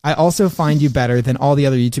 I also find you better than all the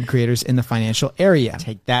other YouTube creators in the financial area.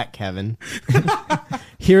 Take that, Kevin.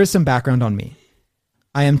 Here is some background on me.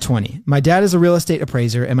 I am 20. My dad is a real estate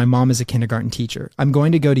appraiser and my mom is a kindergarten teacher. I'm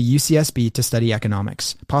going to go to UCSB to study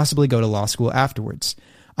economics, possibly go to law school afterwards.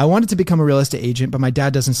 I wanted to become a real estate agent, but my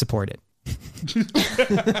dad doesn't support it.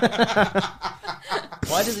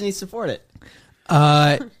 Why doesn't he support it?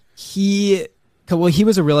 He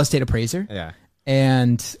was a real estate appraiser. Yeah.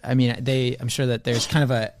 And I mean, I'm sure that there's kind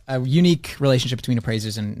of a unique relationship between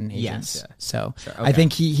appraisers and agents. Yes, yeah. So Sure, I okay.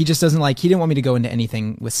 think he just doesn't he didn't want me to go into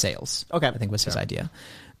anything with sales. Okay. I think was his idea.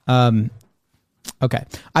 Okay.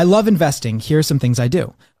 I love investing. Here are some things I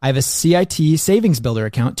do. I have a CIT savings builder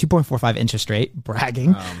account, 2.45 interest rate,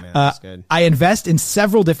 bragging. Oh, man, that's good. I invest in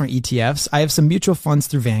several different ETFs. I have some mutual funds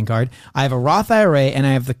through Vanguard. I have a Roth IRA and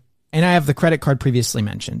I have the credit card previously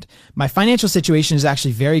mentioned. My financial situation is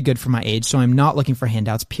actually very good for my age, so I'm not looking for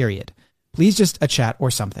handouts, period. Please just a chat or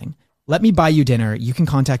something. Let me buy you dinner. You can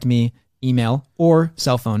contact me, email, or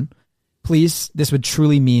cell phone. Please, this would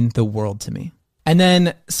truly mean the world to me. And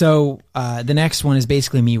then, the next one is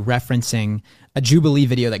basically me referencing a Jubilee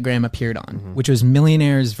video that Graham appeared on, which was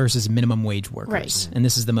millionaires versus minimum wage workers. Right. And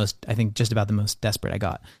this is I think just about the most desperate I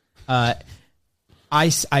got.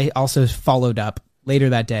 I also followed up later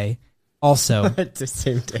that day. Also, It's the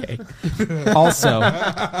same day.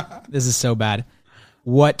 this is so bad.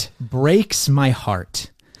 What breaks my heart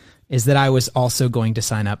is that I was also going to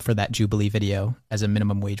sign up for that Jubilee video as a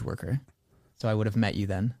minimum wage worker. So I would have met you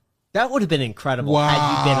then. That would have been incredible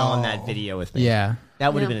had you been on that video with me. Yeah.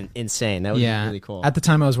 That would have Yeah. been insane. That would have been really cool. At the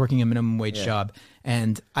time, I was working a minimum wage job,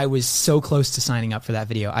 and I was so close to signing up for that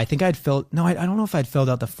video. I think I don't know if I'd filled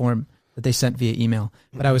out the form that they sent via email,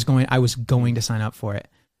 but I was going to sign up for it.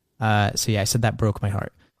 So yeah, I said that broke my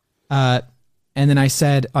heart. And then I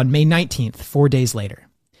said on May 19th, 4 days later,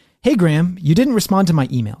 hey Graham, you didn't respond to my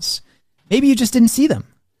emails. Maybe you just didn't see them.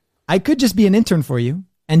 I could just be an intern for you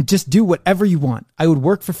and just do whatever you want. I would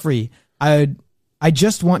work for free. I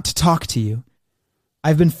just want to talk to you.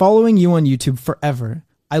 I've been following you on YouTube forever.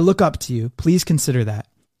 I look up to you. Please consider that.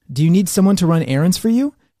 Do you need someone to run errands for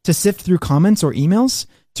you? To sift through comments or emails?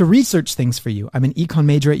 To research things for you? I'm an econ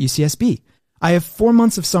major at UCSB. I have 4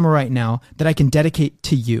 months of summer right now that I can dedicate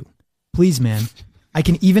to you. Please, man. I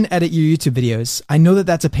can even edit your YouTube videos. I know that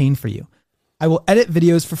that's a pain for you. I will edit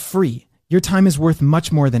videos for free. Your time is worth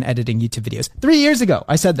much more than editing YouTube videos. 3 years ago,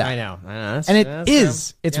 I said that. I know. And it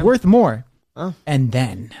is. It's worth more. Oh. And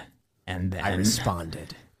then I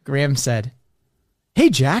responded. Graham said, hey,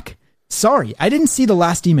 Jack. Sorry, I didn't see the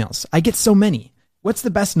last emails. I get so many. What's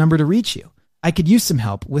the best number to reach you? I could use some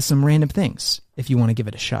help with some random things if you want to give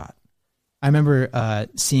it a shot. I remember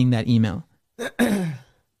seeing that email.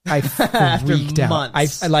 I freaked out.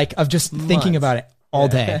 months. I like of just thinking about it all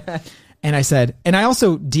day. And I said, and I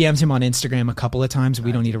also DM'd him on Instagram a couple of times.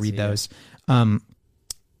 We don't need to read those. And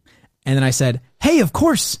then I said, hey, of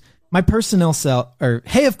course, my personal cell, or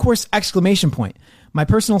hey, of course, exclamation point. My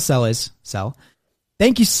personal cell is cell.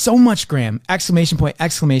 Thank you so much, Graham. Exclamation point,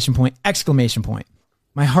 exclamation point, exclamation point.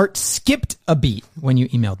 My heart skipped a beat when you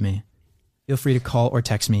emailed me. Feel free to call or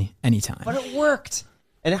text me anytime. But it worked.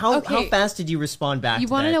 And how fast did you respond back? You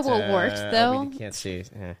want to know what worked, though? We can't see.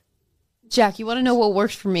 Yeah. Jack, you want to know what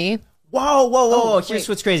worked for me? Whoa. Here's wait.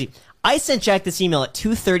 what's crazy. I sent Jack this email at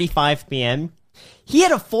 2:35 p.m. He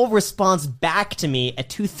had a full response back to me at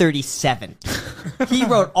 2:37. He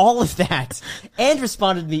wrote all of that and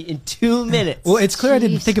responded to me in 2 minutes. Well, it's clear I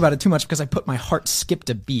didn't think about it too much because I put my heart skipped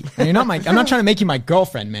a beat. And I'm not trying to make you my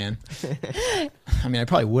girlfriend, man. I mean, I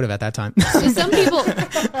probably would have at that time.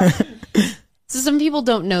 So some people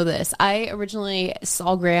don't know this. I originally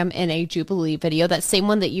saw Graham in a Jubilee video, that same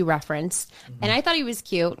one that you referenced, and I thought he was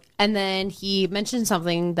cute. And then he mentioned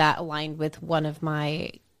something that aligned with one of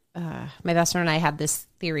my best friend and I had this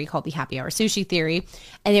theory called the happy hour sushi theory.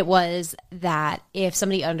 And it was that if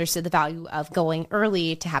somebody understood the value of going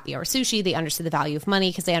early to happy hour sushi, they understood the value of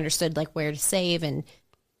money because they understood like where to save and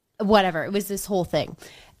whatever. It was this whole thing.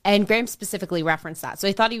 And Graham specifically referenced that. So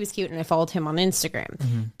I thought he was cute and I followed him on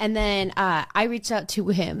Instagram. And then I reached out to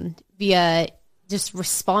him via just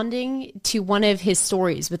responding to one of his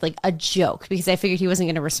stories with like a joke because I figured he wasn't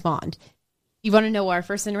going to respond. You want to know our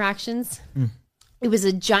first interactions? It was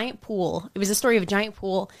a giant pool. It was a story of a giant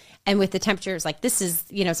pool. And with the temperatures, like this is,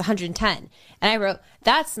 it's 110. And I wrote,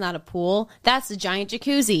 that's not a pool. That's a giant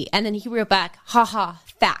jacuzzi. And then he wrote back, haha,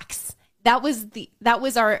 facts. That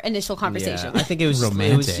was our initial conversation. Yeah, I think it was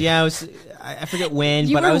romantic. I forget when,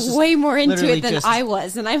 You but were I was just way more into literally it than just- I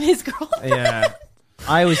was, and I'm his girlfriend. Yeah.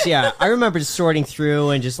 I remember just sorting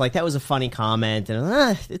through and just like, that was a funny comment.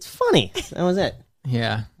 And it's funny. That was it.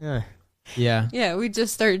 Yeah. Yeah. Yeah. Yeah, we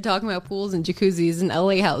just started talking about pools and jacuzzis and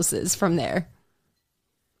LA houses from there.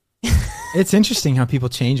 It's interesting how people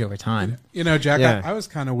change over time. Jack, Yeah. I was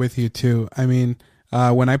kind of with you too. I mean,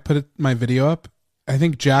 when I put my video up, I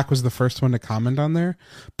think Jack was the first one to comment on there,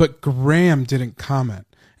 but Graham didn't comment,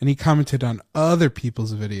 and he commented on other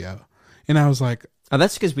people's video. And I was like, Oh,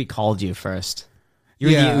 that's because we called you first.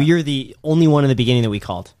 You're the only one in the beginning that we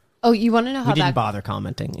called. Oh, you want to know how We didn't that bother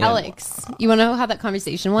commenting. Yeah. Alex, you want to know how that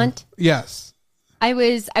conversation went? Yes. I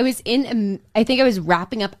was I think I was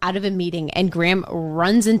wrapping up out of a meeting, and Graham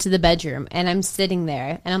runs into the bedroom, and I'm sitting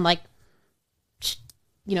there, and I'm like,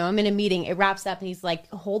 I'm in a meeting. It wraps up, and he's like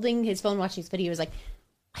holding his phone, watching his video. He was like,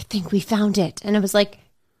 I think we found it, and I was like,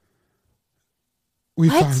 We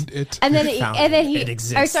what? found it. And then It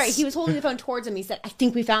exists. he was holding the phone towards him. He said, I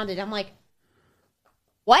think we found it. I'm like,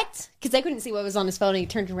 what? Because I couldn't see what was on his phone, and he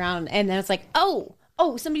turned around, and then it's like, oh,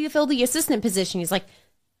 somebody to fill the assistant position. He's like,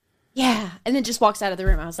 yeah, and then just walks out of the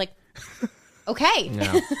room. I was like, okay.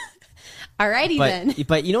 No. Alrighty then.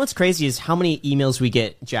 But you know what's crazy is how many emails we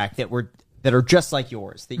get, Jack, that are just like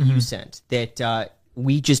yours that you sent that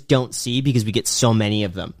we just don't see because we get so many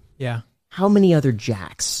of them. Yeah. How many other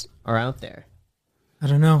Jacks are out there? I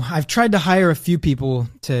don't know. I've tried to hire a few people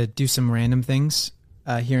to do some random things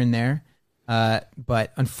here and there,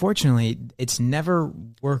 but unfortunately, it's never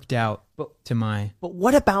worked out to my... But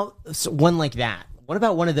what about one like that? What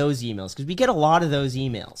about one of those emails? Because we get a lot of those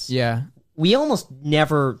emails. Yeah. We almost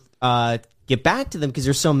never get back to them because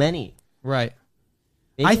there's so many. Right.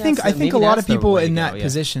 Maybe I think maybe a lot that's of the people way to in go, that yeah.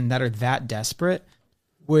 position that are that desperate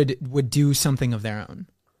would do something of their own.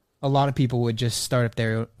 A lot of people would just start up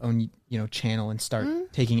their own channel and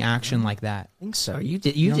start taking action like that. I think so. You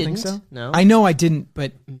don't didn't think so? No. I know I didn't,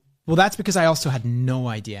 but that's because I also had no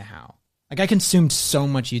idea how. Like, I consumed so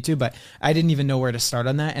much YouTube, but I didn't even know where to start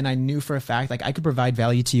on that. And I knew for a fact, like, I could provide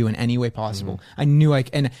value to you in any way possible. I knew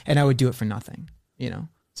and I would do it for nothing,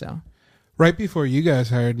 so. Right before you guys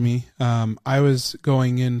hired me, I was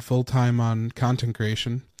going in full time on content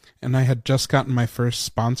creation, and I had just gotten my first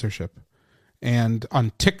sponsorship, and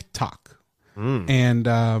on TikTok, and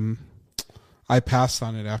I passed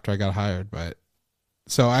on it after I got hired. But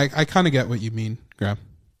so I kind of get what you mean, Graham.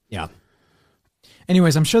 Yeah.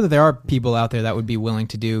 Anyways, I'm sure that there are people out there that would be willing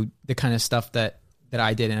to do the kind of stuff that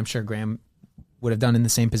I did, and I'm sure Graham would have done in the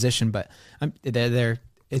same position. But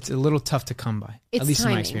it's a little tough to come by, It's at least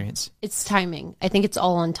timing. in my experience. It's timing. I think it's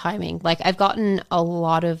all on timing. Like, I've gotten a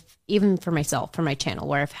lot of, even for myself, for my channel,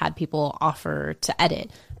 where I've had people offer to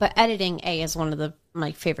edit. But editing, is one of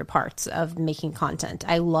my favorite parts of making content.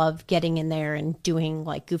 I love getting in there and doing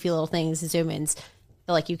like goofy little things, zoom-ins. I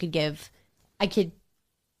feel like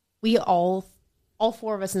we all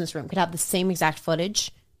four of us in this room could have the same exact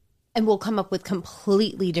footage, and we'll come up with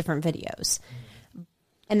completely different videos.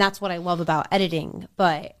 And that's what I love about editing,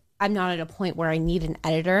 but I'm not at a point where I need an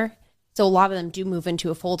editor. So a lot of them do move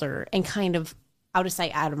into a folder and kind of out of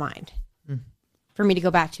sight, out of mind for me to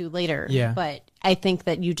go back to later. Yeah. But I think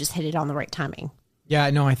that you just hit it on the right timing. Yeah,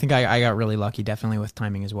 no, I think I got really lucky, definitely with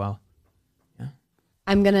timing as well.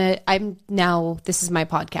 This is my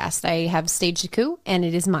podcast. I have staged a coup, and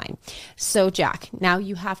it is mine. So, Jack, now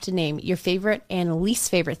you have to name your favorite and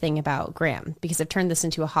least favorite thing about Graham, because I've turned this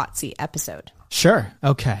into a hot seat episode. Sure.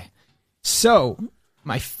 Okay. So,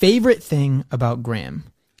 my favorite thing about Graham,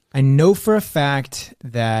 I know for a fact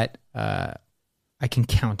that I can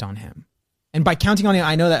count on him. And by counting on him,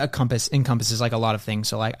 I know that encompasses like a lot of things.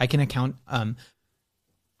 So, like, I can count on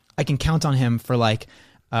him for like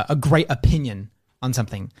a great opinion on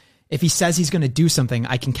something. If he says he's going to do something,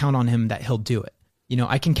 I can count on him that he'll do it.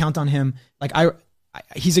 I can count on him. Like,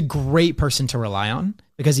 he's a great person to rely on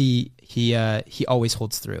because he always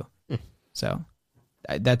holds through. So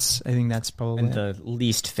I think that's probably And the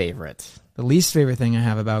least favorite. the least favorite thing I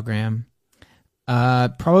have about Graham.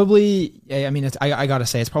 Probably, I mean, I gotta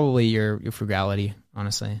say, it's probably your frugality.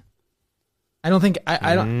 Honestly, I don't think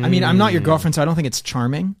I don't. I mean, I'm not your girlfriend, so I don't think it's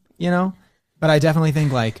charming. But I definitely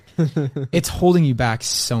think like it's holding you back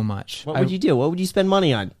so much. What would you do? What would you spend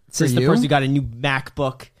money on? Since the you? person who got a new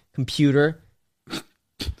MacBook computer.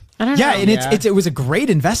 I don't Yeah, know. and it was a great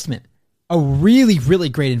investment. A really, really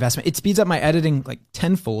great investment. It speeds up my editing like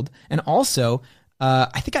tenfold. And also,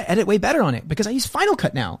 I think I edit way better on it because I use Final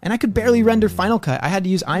Cut now. And I could barely render Final Cut. I had to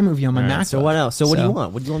use iMovie on my MacBook. So what else? So what do you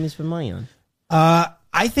want? What do you want me to spend money on?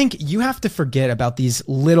 I think you have to forget about these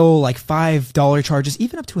little like $5 charges,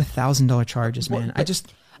 even up to $1,000 charges, man. Because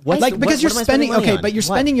what you're am I spending spending money on? but you're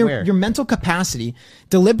What? spending Where? your mental capacity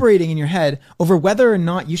deliberating in your head over whether or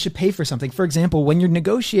not you should pay for something. For example, when you're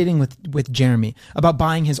negotiating with Jeremy about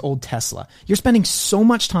buying his old Tesla, you're spending so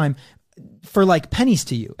much time for like pennies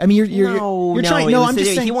to you. I mean, you're trying. No, I'm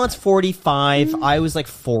just saying. He wants 45. I was like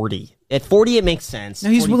 40. At 40, it makes sense. No,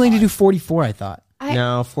 he's willing to do 45. 44. I thought.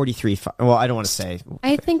 No, 43. Well, I don't want to say.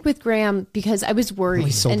 I think with Graham, because I was worried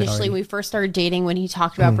he sold it initially already. when we first started dating, when he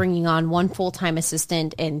talked about bringing on one full-time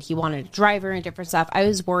assistant and he wanted a driver and different stuff, I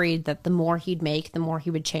was worried that the more he'd make, the more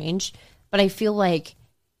he would change. But I feel like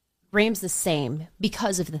Graham's the same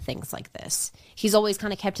because of the things like this. He's always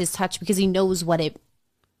kind of kept his touch because he knows what it.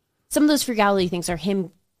 Some of those frugality things are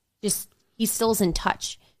him. He still is in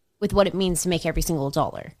touch with what it means to make every single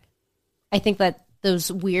dollar. I think that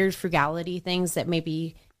those weird frugality things that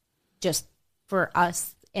maybe just for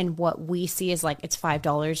us and what we see is like it's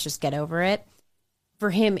 $5, just get over it. For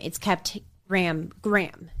him, it's kept Graham,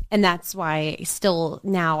 and that's why still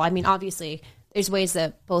now. I mean, obviously, there's ways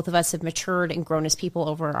that both of us have matured and grown as people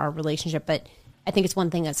over our relationship, but I think it's one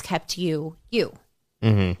thing that's kept you,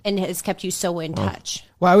 and has kept you so in touch.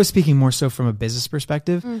 Well, I was speaking more so from a business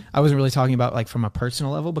perspective. I wasn't really talking about like from a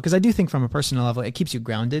personal level, because I do think from a personal level, it keeps you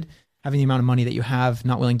grounded. Having the amount of money that you have,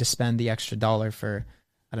 not willing to spend the extra dollar for,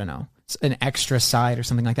 I don't know, an extra side or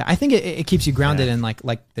something like that. I think it keeps you grounded in like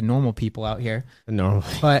the normal people out here. No,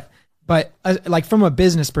 but like from a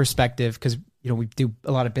business perspective, because we do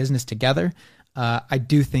a lot of business together. I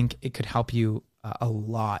do think it could help you a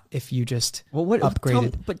lot if you just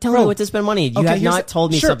upgraded. Tell me what to spend money. You have not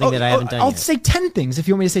told me something that I haven't done I'll yet. say 10 things if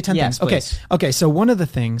you want me to say 10 Yes, things. please. Okay. So one of the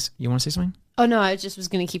things, you want to say something? Oh no, I just was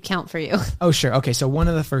going to keep count for you. Oh, sure. Okay. So one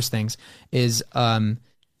of the first things is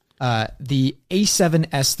the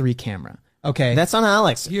A7S3 camera. Okay. That's on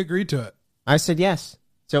Alex. He agreed to it. I said yes.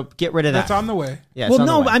 So get rid of that. That's on the way. Yeah. Well,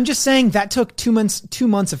 no, I'm just saying that took 2 months. 2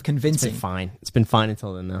 months of It's convincing. been fine. It's been fine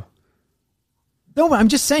until then, though. No, but I'm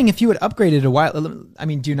just saying if you had upgraded a while. I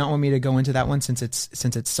mean, do you not want me to go into that one since it's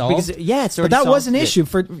solved? Because it's but that was an issue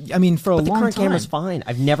for. I mean, for a But the long current time. camera's fine.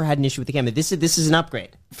 I've never had an issue with the camera. This is an upgrade.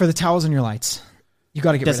 For the towels on your lights, you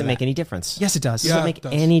got to get rid of Doesn't that. make any difference. Yes, it does. Yeah. Doesn't make it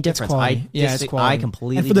does. any It's difference. quality. It's quality. I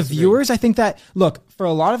completely And for the disagree. viewers, I think that for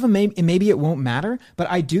a lot of them, maybe it won't matter.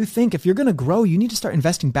 But I do think if you're going to grow, you need to start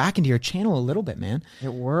investing back into your channel a little bit, man.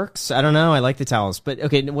 It works. I don't know. I like the towels, but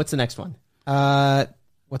okay. What's the next one?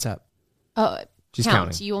 What's up? Oh, She's count.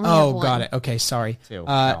 counting. You only have one. Got it. Okay, sorry. Two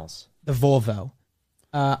towels. The Volvo.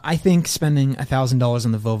 I think spending $1,000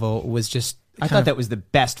 on the Volvo was just. I thought that was the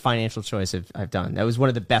best financial choice I've done. That was one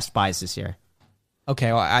of the best buys this year. Okay,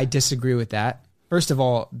 well, I disagree with that. First of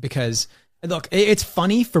all, because look, it's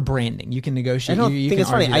funny for branding. You can negotiate. I don't you think can it's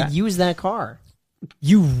funny. argue I that. use that car.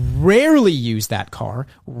 You rarely use that car.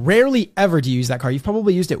 Rarely ever do you use that car. You've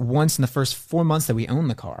probably used it once in the first 4 months that we own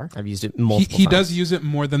the car. I've used it multiple He times. does use it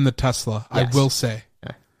more than the Tesla, Yes. I will say.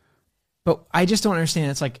 But I just don't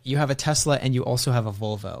understand. It's like you have a Tesla and you also have a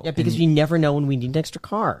Volvo. Yeah, because And you never know when we need an extra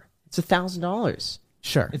car. It's $1,000.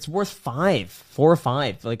 sure. It's worth 4 or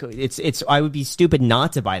 5. Like it's. I would be stupid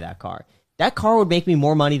not to buy that car. That car would make me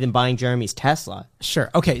more money than buying Jeremy's Tesla. Sure.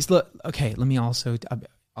 Okay. So let me also.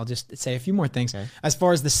 I'll just say a few more things. Okay. As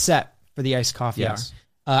far as the set for the iced coffee Yes.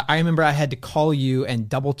 hour, I remember I had to call you and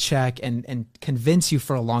double check and convince you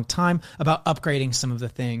for a long time about upgrading some of the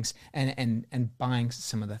things and buying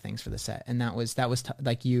some of the things for the set. And that was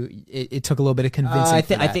like you. It took a little bit of convincing. I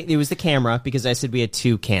for that. think it was the camera because I said we had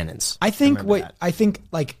 2 Canons. I think remember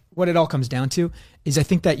that. what it all comes down to is I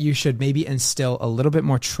think that you should maybe instill a little bit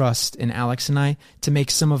more trust in Alex and I to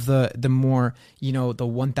make some of the more, the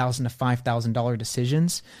 $1,000 to $5,000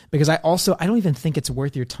 decisions, because I don't even think it's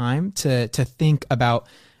worth your time to think about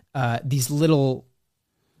these little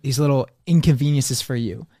inconveniences for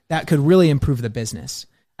you that could really improve the business.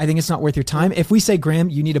 I think it's not worth your time. If we say, Graham,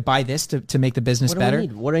 you need to buy this to make the business better.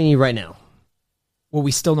 What do I need right now? Well,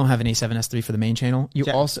 we still don't have an A7S3 for the main channel. You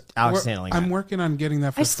also Alex is handling I'm that. working on getting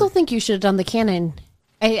that for I still free. think you should have done the Canon.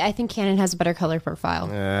 I think Canon has a better color profile.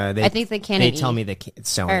 I think the Canon They tell E- me that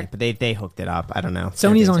it's Sony, but they hooked it up. I don't know. Sony's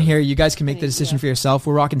Everything's on here. You guys can make the decision Yeah. for yourself.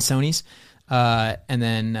 We're rocking Sony's, and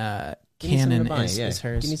then Give me something Canon to buy. is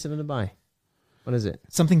hers. Give me something to buy. What is it?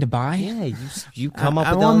 Something to buy. Yeah, you come up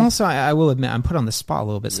with I'm that. also. I will admit, I'm put on the spot a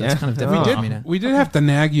little bit, so Yeah. it's kind of We difficult did- for me to. We did have to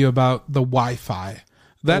nag you about the Wi-Fi.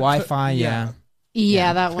 The Wi-Fi, yeah.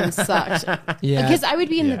 Yeah, that one sucked. Yeah. Because I would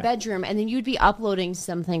be in the bedroom and then you'd be uploading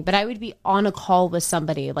something, but I would be on a call with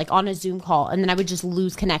somebody, like on a Zoom call, and then I would just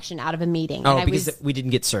lose connection out of a meeting. Oh, and because I was, we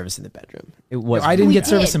didn't get service in the bedroom. It was. I didn't we get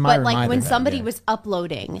service did, in my but room like either. when somebody was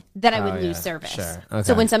uploading, then I would yeah, lose service. sure. So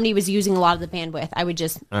Okay. when somebody was using a lot of the bandwidth, I would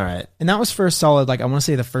just All right. And that was for a solid, like I want to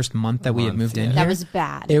say the first month that we had moved in yeah. here. that was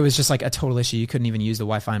bad. It was just like a total issue. You couldn't even use the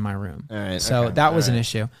Wi-Fi in my room. All right, So okay, that was all an right.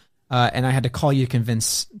 issue. And I had to call you to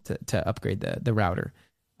convince to upgrade the router.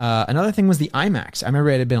 Another thing was the IMAX. I remember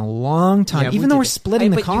it had been a long time, Yeah, we even though did we're that.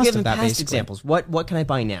 splitting Hey, the but you cost give of him that. past Basically, examples. What can I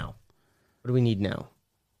buy now? What do we need now?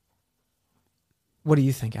 what do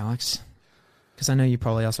you think, Alex? Because I know you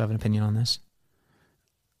probably also have an opinion on this.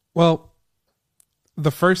 Well,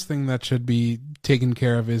 the first thing that should be taken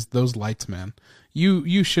care of is those lights, man.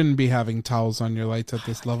 You shouldn't be having towels on your lights at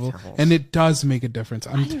this level, and it does make a difference.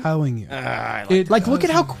 I'm telling you. Look at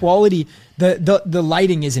how quality the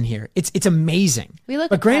lighting is in here. It's amazing.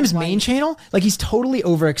 But Graham's main channel, like he's totally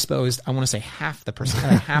overexposed. I want to say half the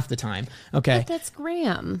time. Okay, But that's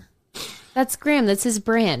Graham. That's Graham. That's his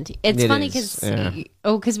brand. It's funny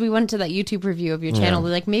because we went to that YouTube review of your channel.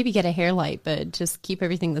 They're like, maybe get a hair light, but just keep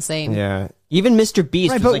everything the same. Yeah. Even Mr.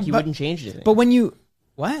 Beast was like he wouldn't change anything. But when you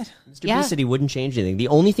what? Mr. Beast said he wouldn't change anything. The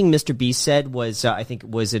only thing Mr. Beast said was, I think,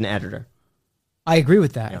 was an editor. I agree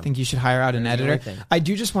with that. I think you should hire out an editor. I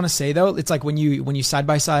do just want to say though, it's like when you side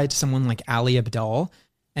by side someone like Ali Abdaal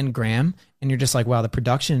and Graham, and you're just like, wow, the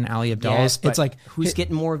production in Ali Abdal's, it's like who's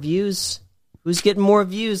getting more views? Who's getting more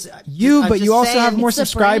views? But you also have more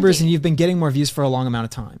subscribers, and you've been getting more views for a long amount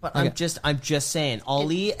of time. But I'm just saying,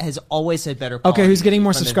 Ali has always had better quality. Okay, who's getting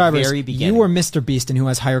more subscribers? Very beginning. You or Mr. Beast, and who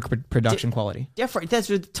has higher production quality? Different. That's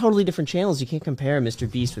totally different channels. You can't compare Mr.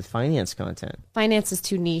 Beast with finance content. Finance is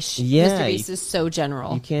too niche. Yeah, Mr. Beast is so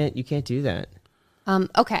general. You can't do that.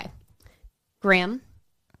 Okay, Graham.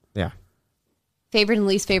 Yeah. Favorite and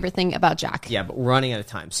least favorite thing about Jack? Yeah, but we're running out of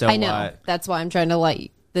time. So I know that's why I'm trying to let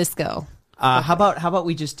this go. How about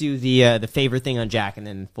we just do the favorite thing on Jack, and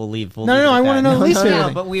then we'll leave. No, I want to know the least favorite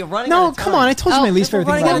thing. But we're running out of time. Come on, I told you my least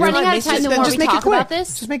favorite thing. We're running out of time the more we talk about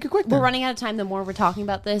this. Just make it quick. We're running out of time the more we're talking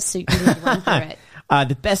about this, so you need to run through it.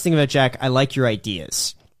 The best thing about Jack, I like your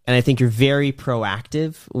ideas, and I think you're very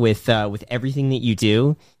proactive with everything that you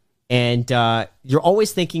do, and you're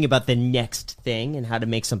always thinking about the next thing and how to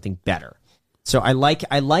make something better. So I like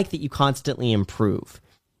that you constantly improve.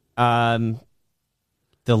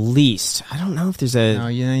 The least, I don't know if there's a. No,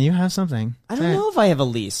 you have something. I don't know if I have a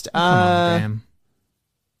least. Come on, Graham.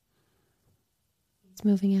 It's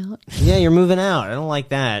moving out. Yeah, you're moving out. I don't like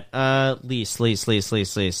that. Least.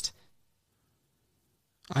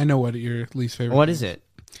 I know what your least favorite. What is it?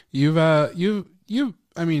 You've. I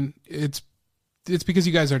mean, it's because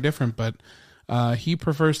you guys are different, but he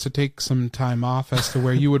prefers to take some time off as to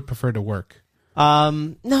where you would prefer to work.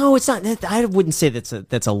 No, it's not. I wouldn't say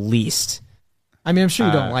that's a least. I mean, I'm sure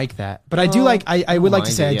you don't like that, but I do like. I would like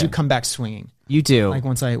to say I do come back swinging. You do. Like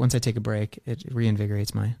once I take a break, it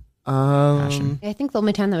reinvigorates my passion. I think the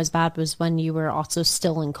only time that was bad was when you were also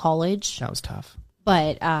still in college. That was tough.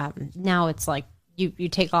 But now it's like you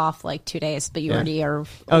take off like 2 days, but you already are.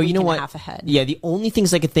 You know what? Half ahead. Yeah, the only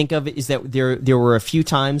things I could think of is that there were a few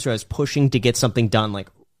times where I was pushing to get something done like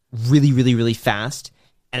really, really, really fast,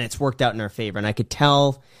 and it's worked out in our favor. And I could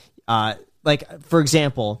tell, like for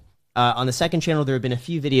example. On the second channel, there have been a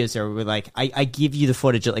few videos there where like I give you the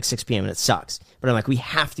footage at like 6 p.m. and it sucks, but I'm like, we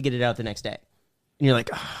have to get it out the next day, and you're like,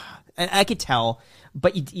 and I could tell,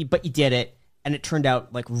 but you did it, and it turned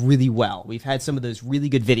out like really well. We've had some of those really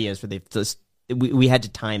good videos where they've just we had to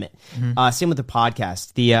time it. Same with the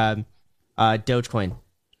podcast, the Dogecoin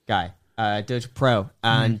guy, Doge Pro,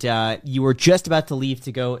 and you were just about to leave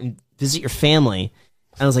to go and visit your family,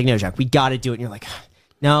 and I was like, no, Jack, we got to do it, and you're like.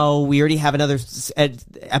 No, we already have another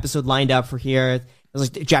episode lined up for here. I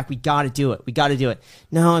was like, Jack, we got to do it. We got to do it.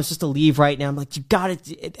 No, it's just a leave right now. I'm like, you got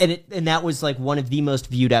to. And that was like one of the most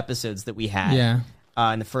viewed episodes that we had.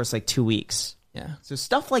 Yeah. In the first like 2 weeks. Yeah. So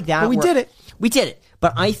stuff like that. But we did it. We did it.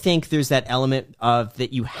 But I think there's that element of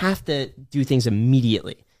that you have to do things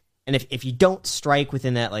immediately. And if you don't strike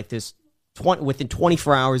within that, like this, within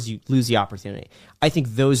 24 hours, you lose the opportunity. I think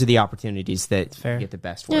those are the opportunities that you get the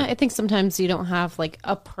best for. Yeah, I think sometimes you don't have like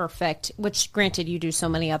a perfect, which granted you do so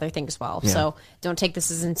many other things well. Yeah. So don't take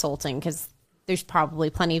this as insulting because there's probably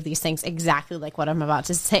plenty of these things exactly like what I'm about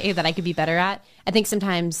to say that I could be better at. I think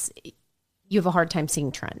sometimes you have a hard time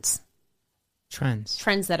seeing trends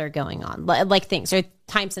that are going on, like things or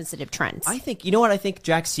time-sensitive trends. I think, you know what, I think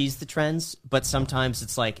Jack sees the trends, but sometimes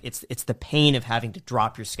it's like, it's the pain of having to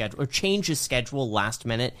drop your schedule or change his schedule last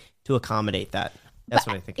minute to accommodate that. That's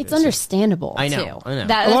what I think it's understandable, I know, too. I know.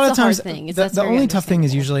 That's a lot of the times, hard thing. The only tough thing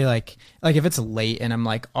is usually like if it's late and I'm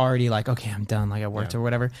like already like, okay, I'm done, like I worked or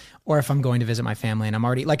whatever. Or if I'm going to visit my family and I'm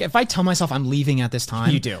already, like if I tell myself I'm leaving at this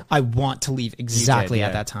time, you do. I want to leave exactly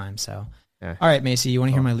at that time, so. Yeah. All right, Macy, you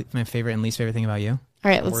want to hear my favorite and least favorite thing about you? All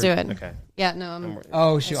right, let's do it. Okay. Yeah, no, I'm...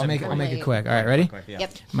 Oh, shoot, I'll make it quick. All right, ready?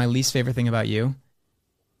 Yep. My least favorite thing about you,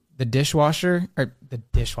 the washer,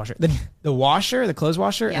 the washer, the clothes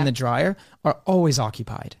washer, and the dryer are always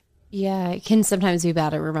occupied. Yeah, it can sometimes be bad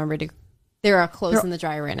to remember to... There are clothes in the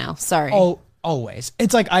dryer right now. Sorry. Oh, always.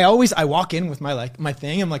 It's like I walk in with my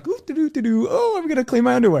thing. I'm like, oh, I'm going to clean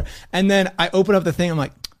my underwear. And then I open up the thing. I'm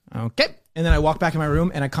like, okay. And then I walk back in my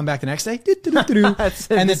room and I come back the next day.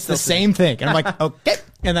 And it's the same thing. And I'm like, okay.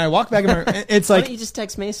 And then I walk back and it's Why like, don't you just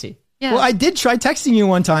text Macy? Yeah. well, I did try texting you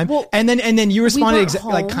one time, and then you responded weren't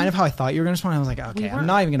like home. kind of how I thought you were going to respond. I was like, okay, I'm weren't-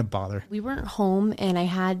 not even going to bother. We weren't home, and I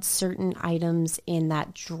had certain items in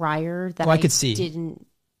that dryer that I could see. didn't.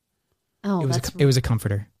 Oh, It was a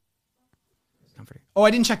comforter. Oh, I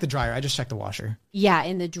didn't check the dryer. I just checked the washer. yeah,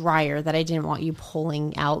 in the dryer that I didn't want you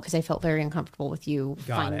pulling out because I felt very uncomfortable with you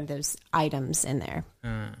Got finding it. those items in there.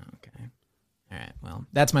 Okay. All right. Well,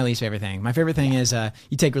 that's my least favorite thing. My favorite thing is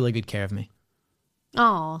you take really good care of me.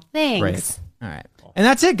 Oh, thanks. Right. All right. And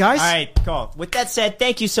that's it, guys. All right, cool. With that said,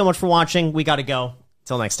 thank you so much for watching. We got to go.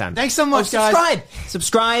 Until next time. Thanks so much, guys.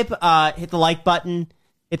 Subscribe. Hit the like button.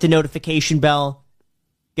 Hit the notification bell.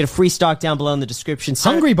 Get a free stock down below in the description.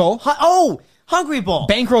 Hungry Bowl. Hungry Bowl.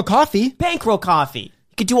 Bankroll Coffee. Bankroll Coffee.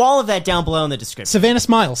 You can do all of that down below in the description. Savannah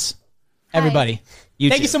Smiles. Everybody. You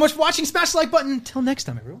Thank too. you so much for watching. Smash the like button. Until next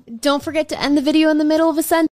time, everyone. Don't forget to end the video in the middle of a sentence.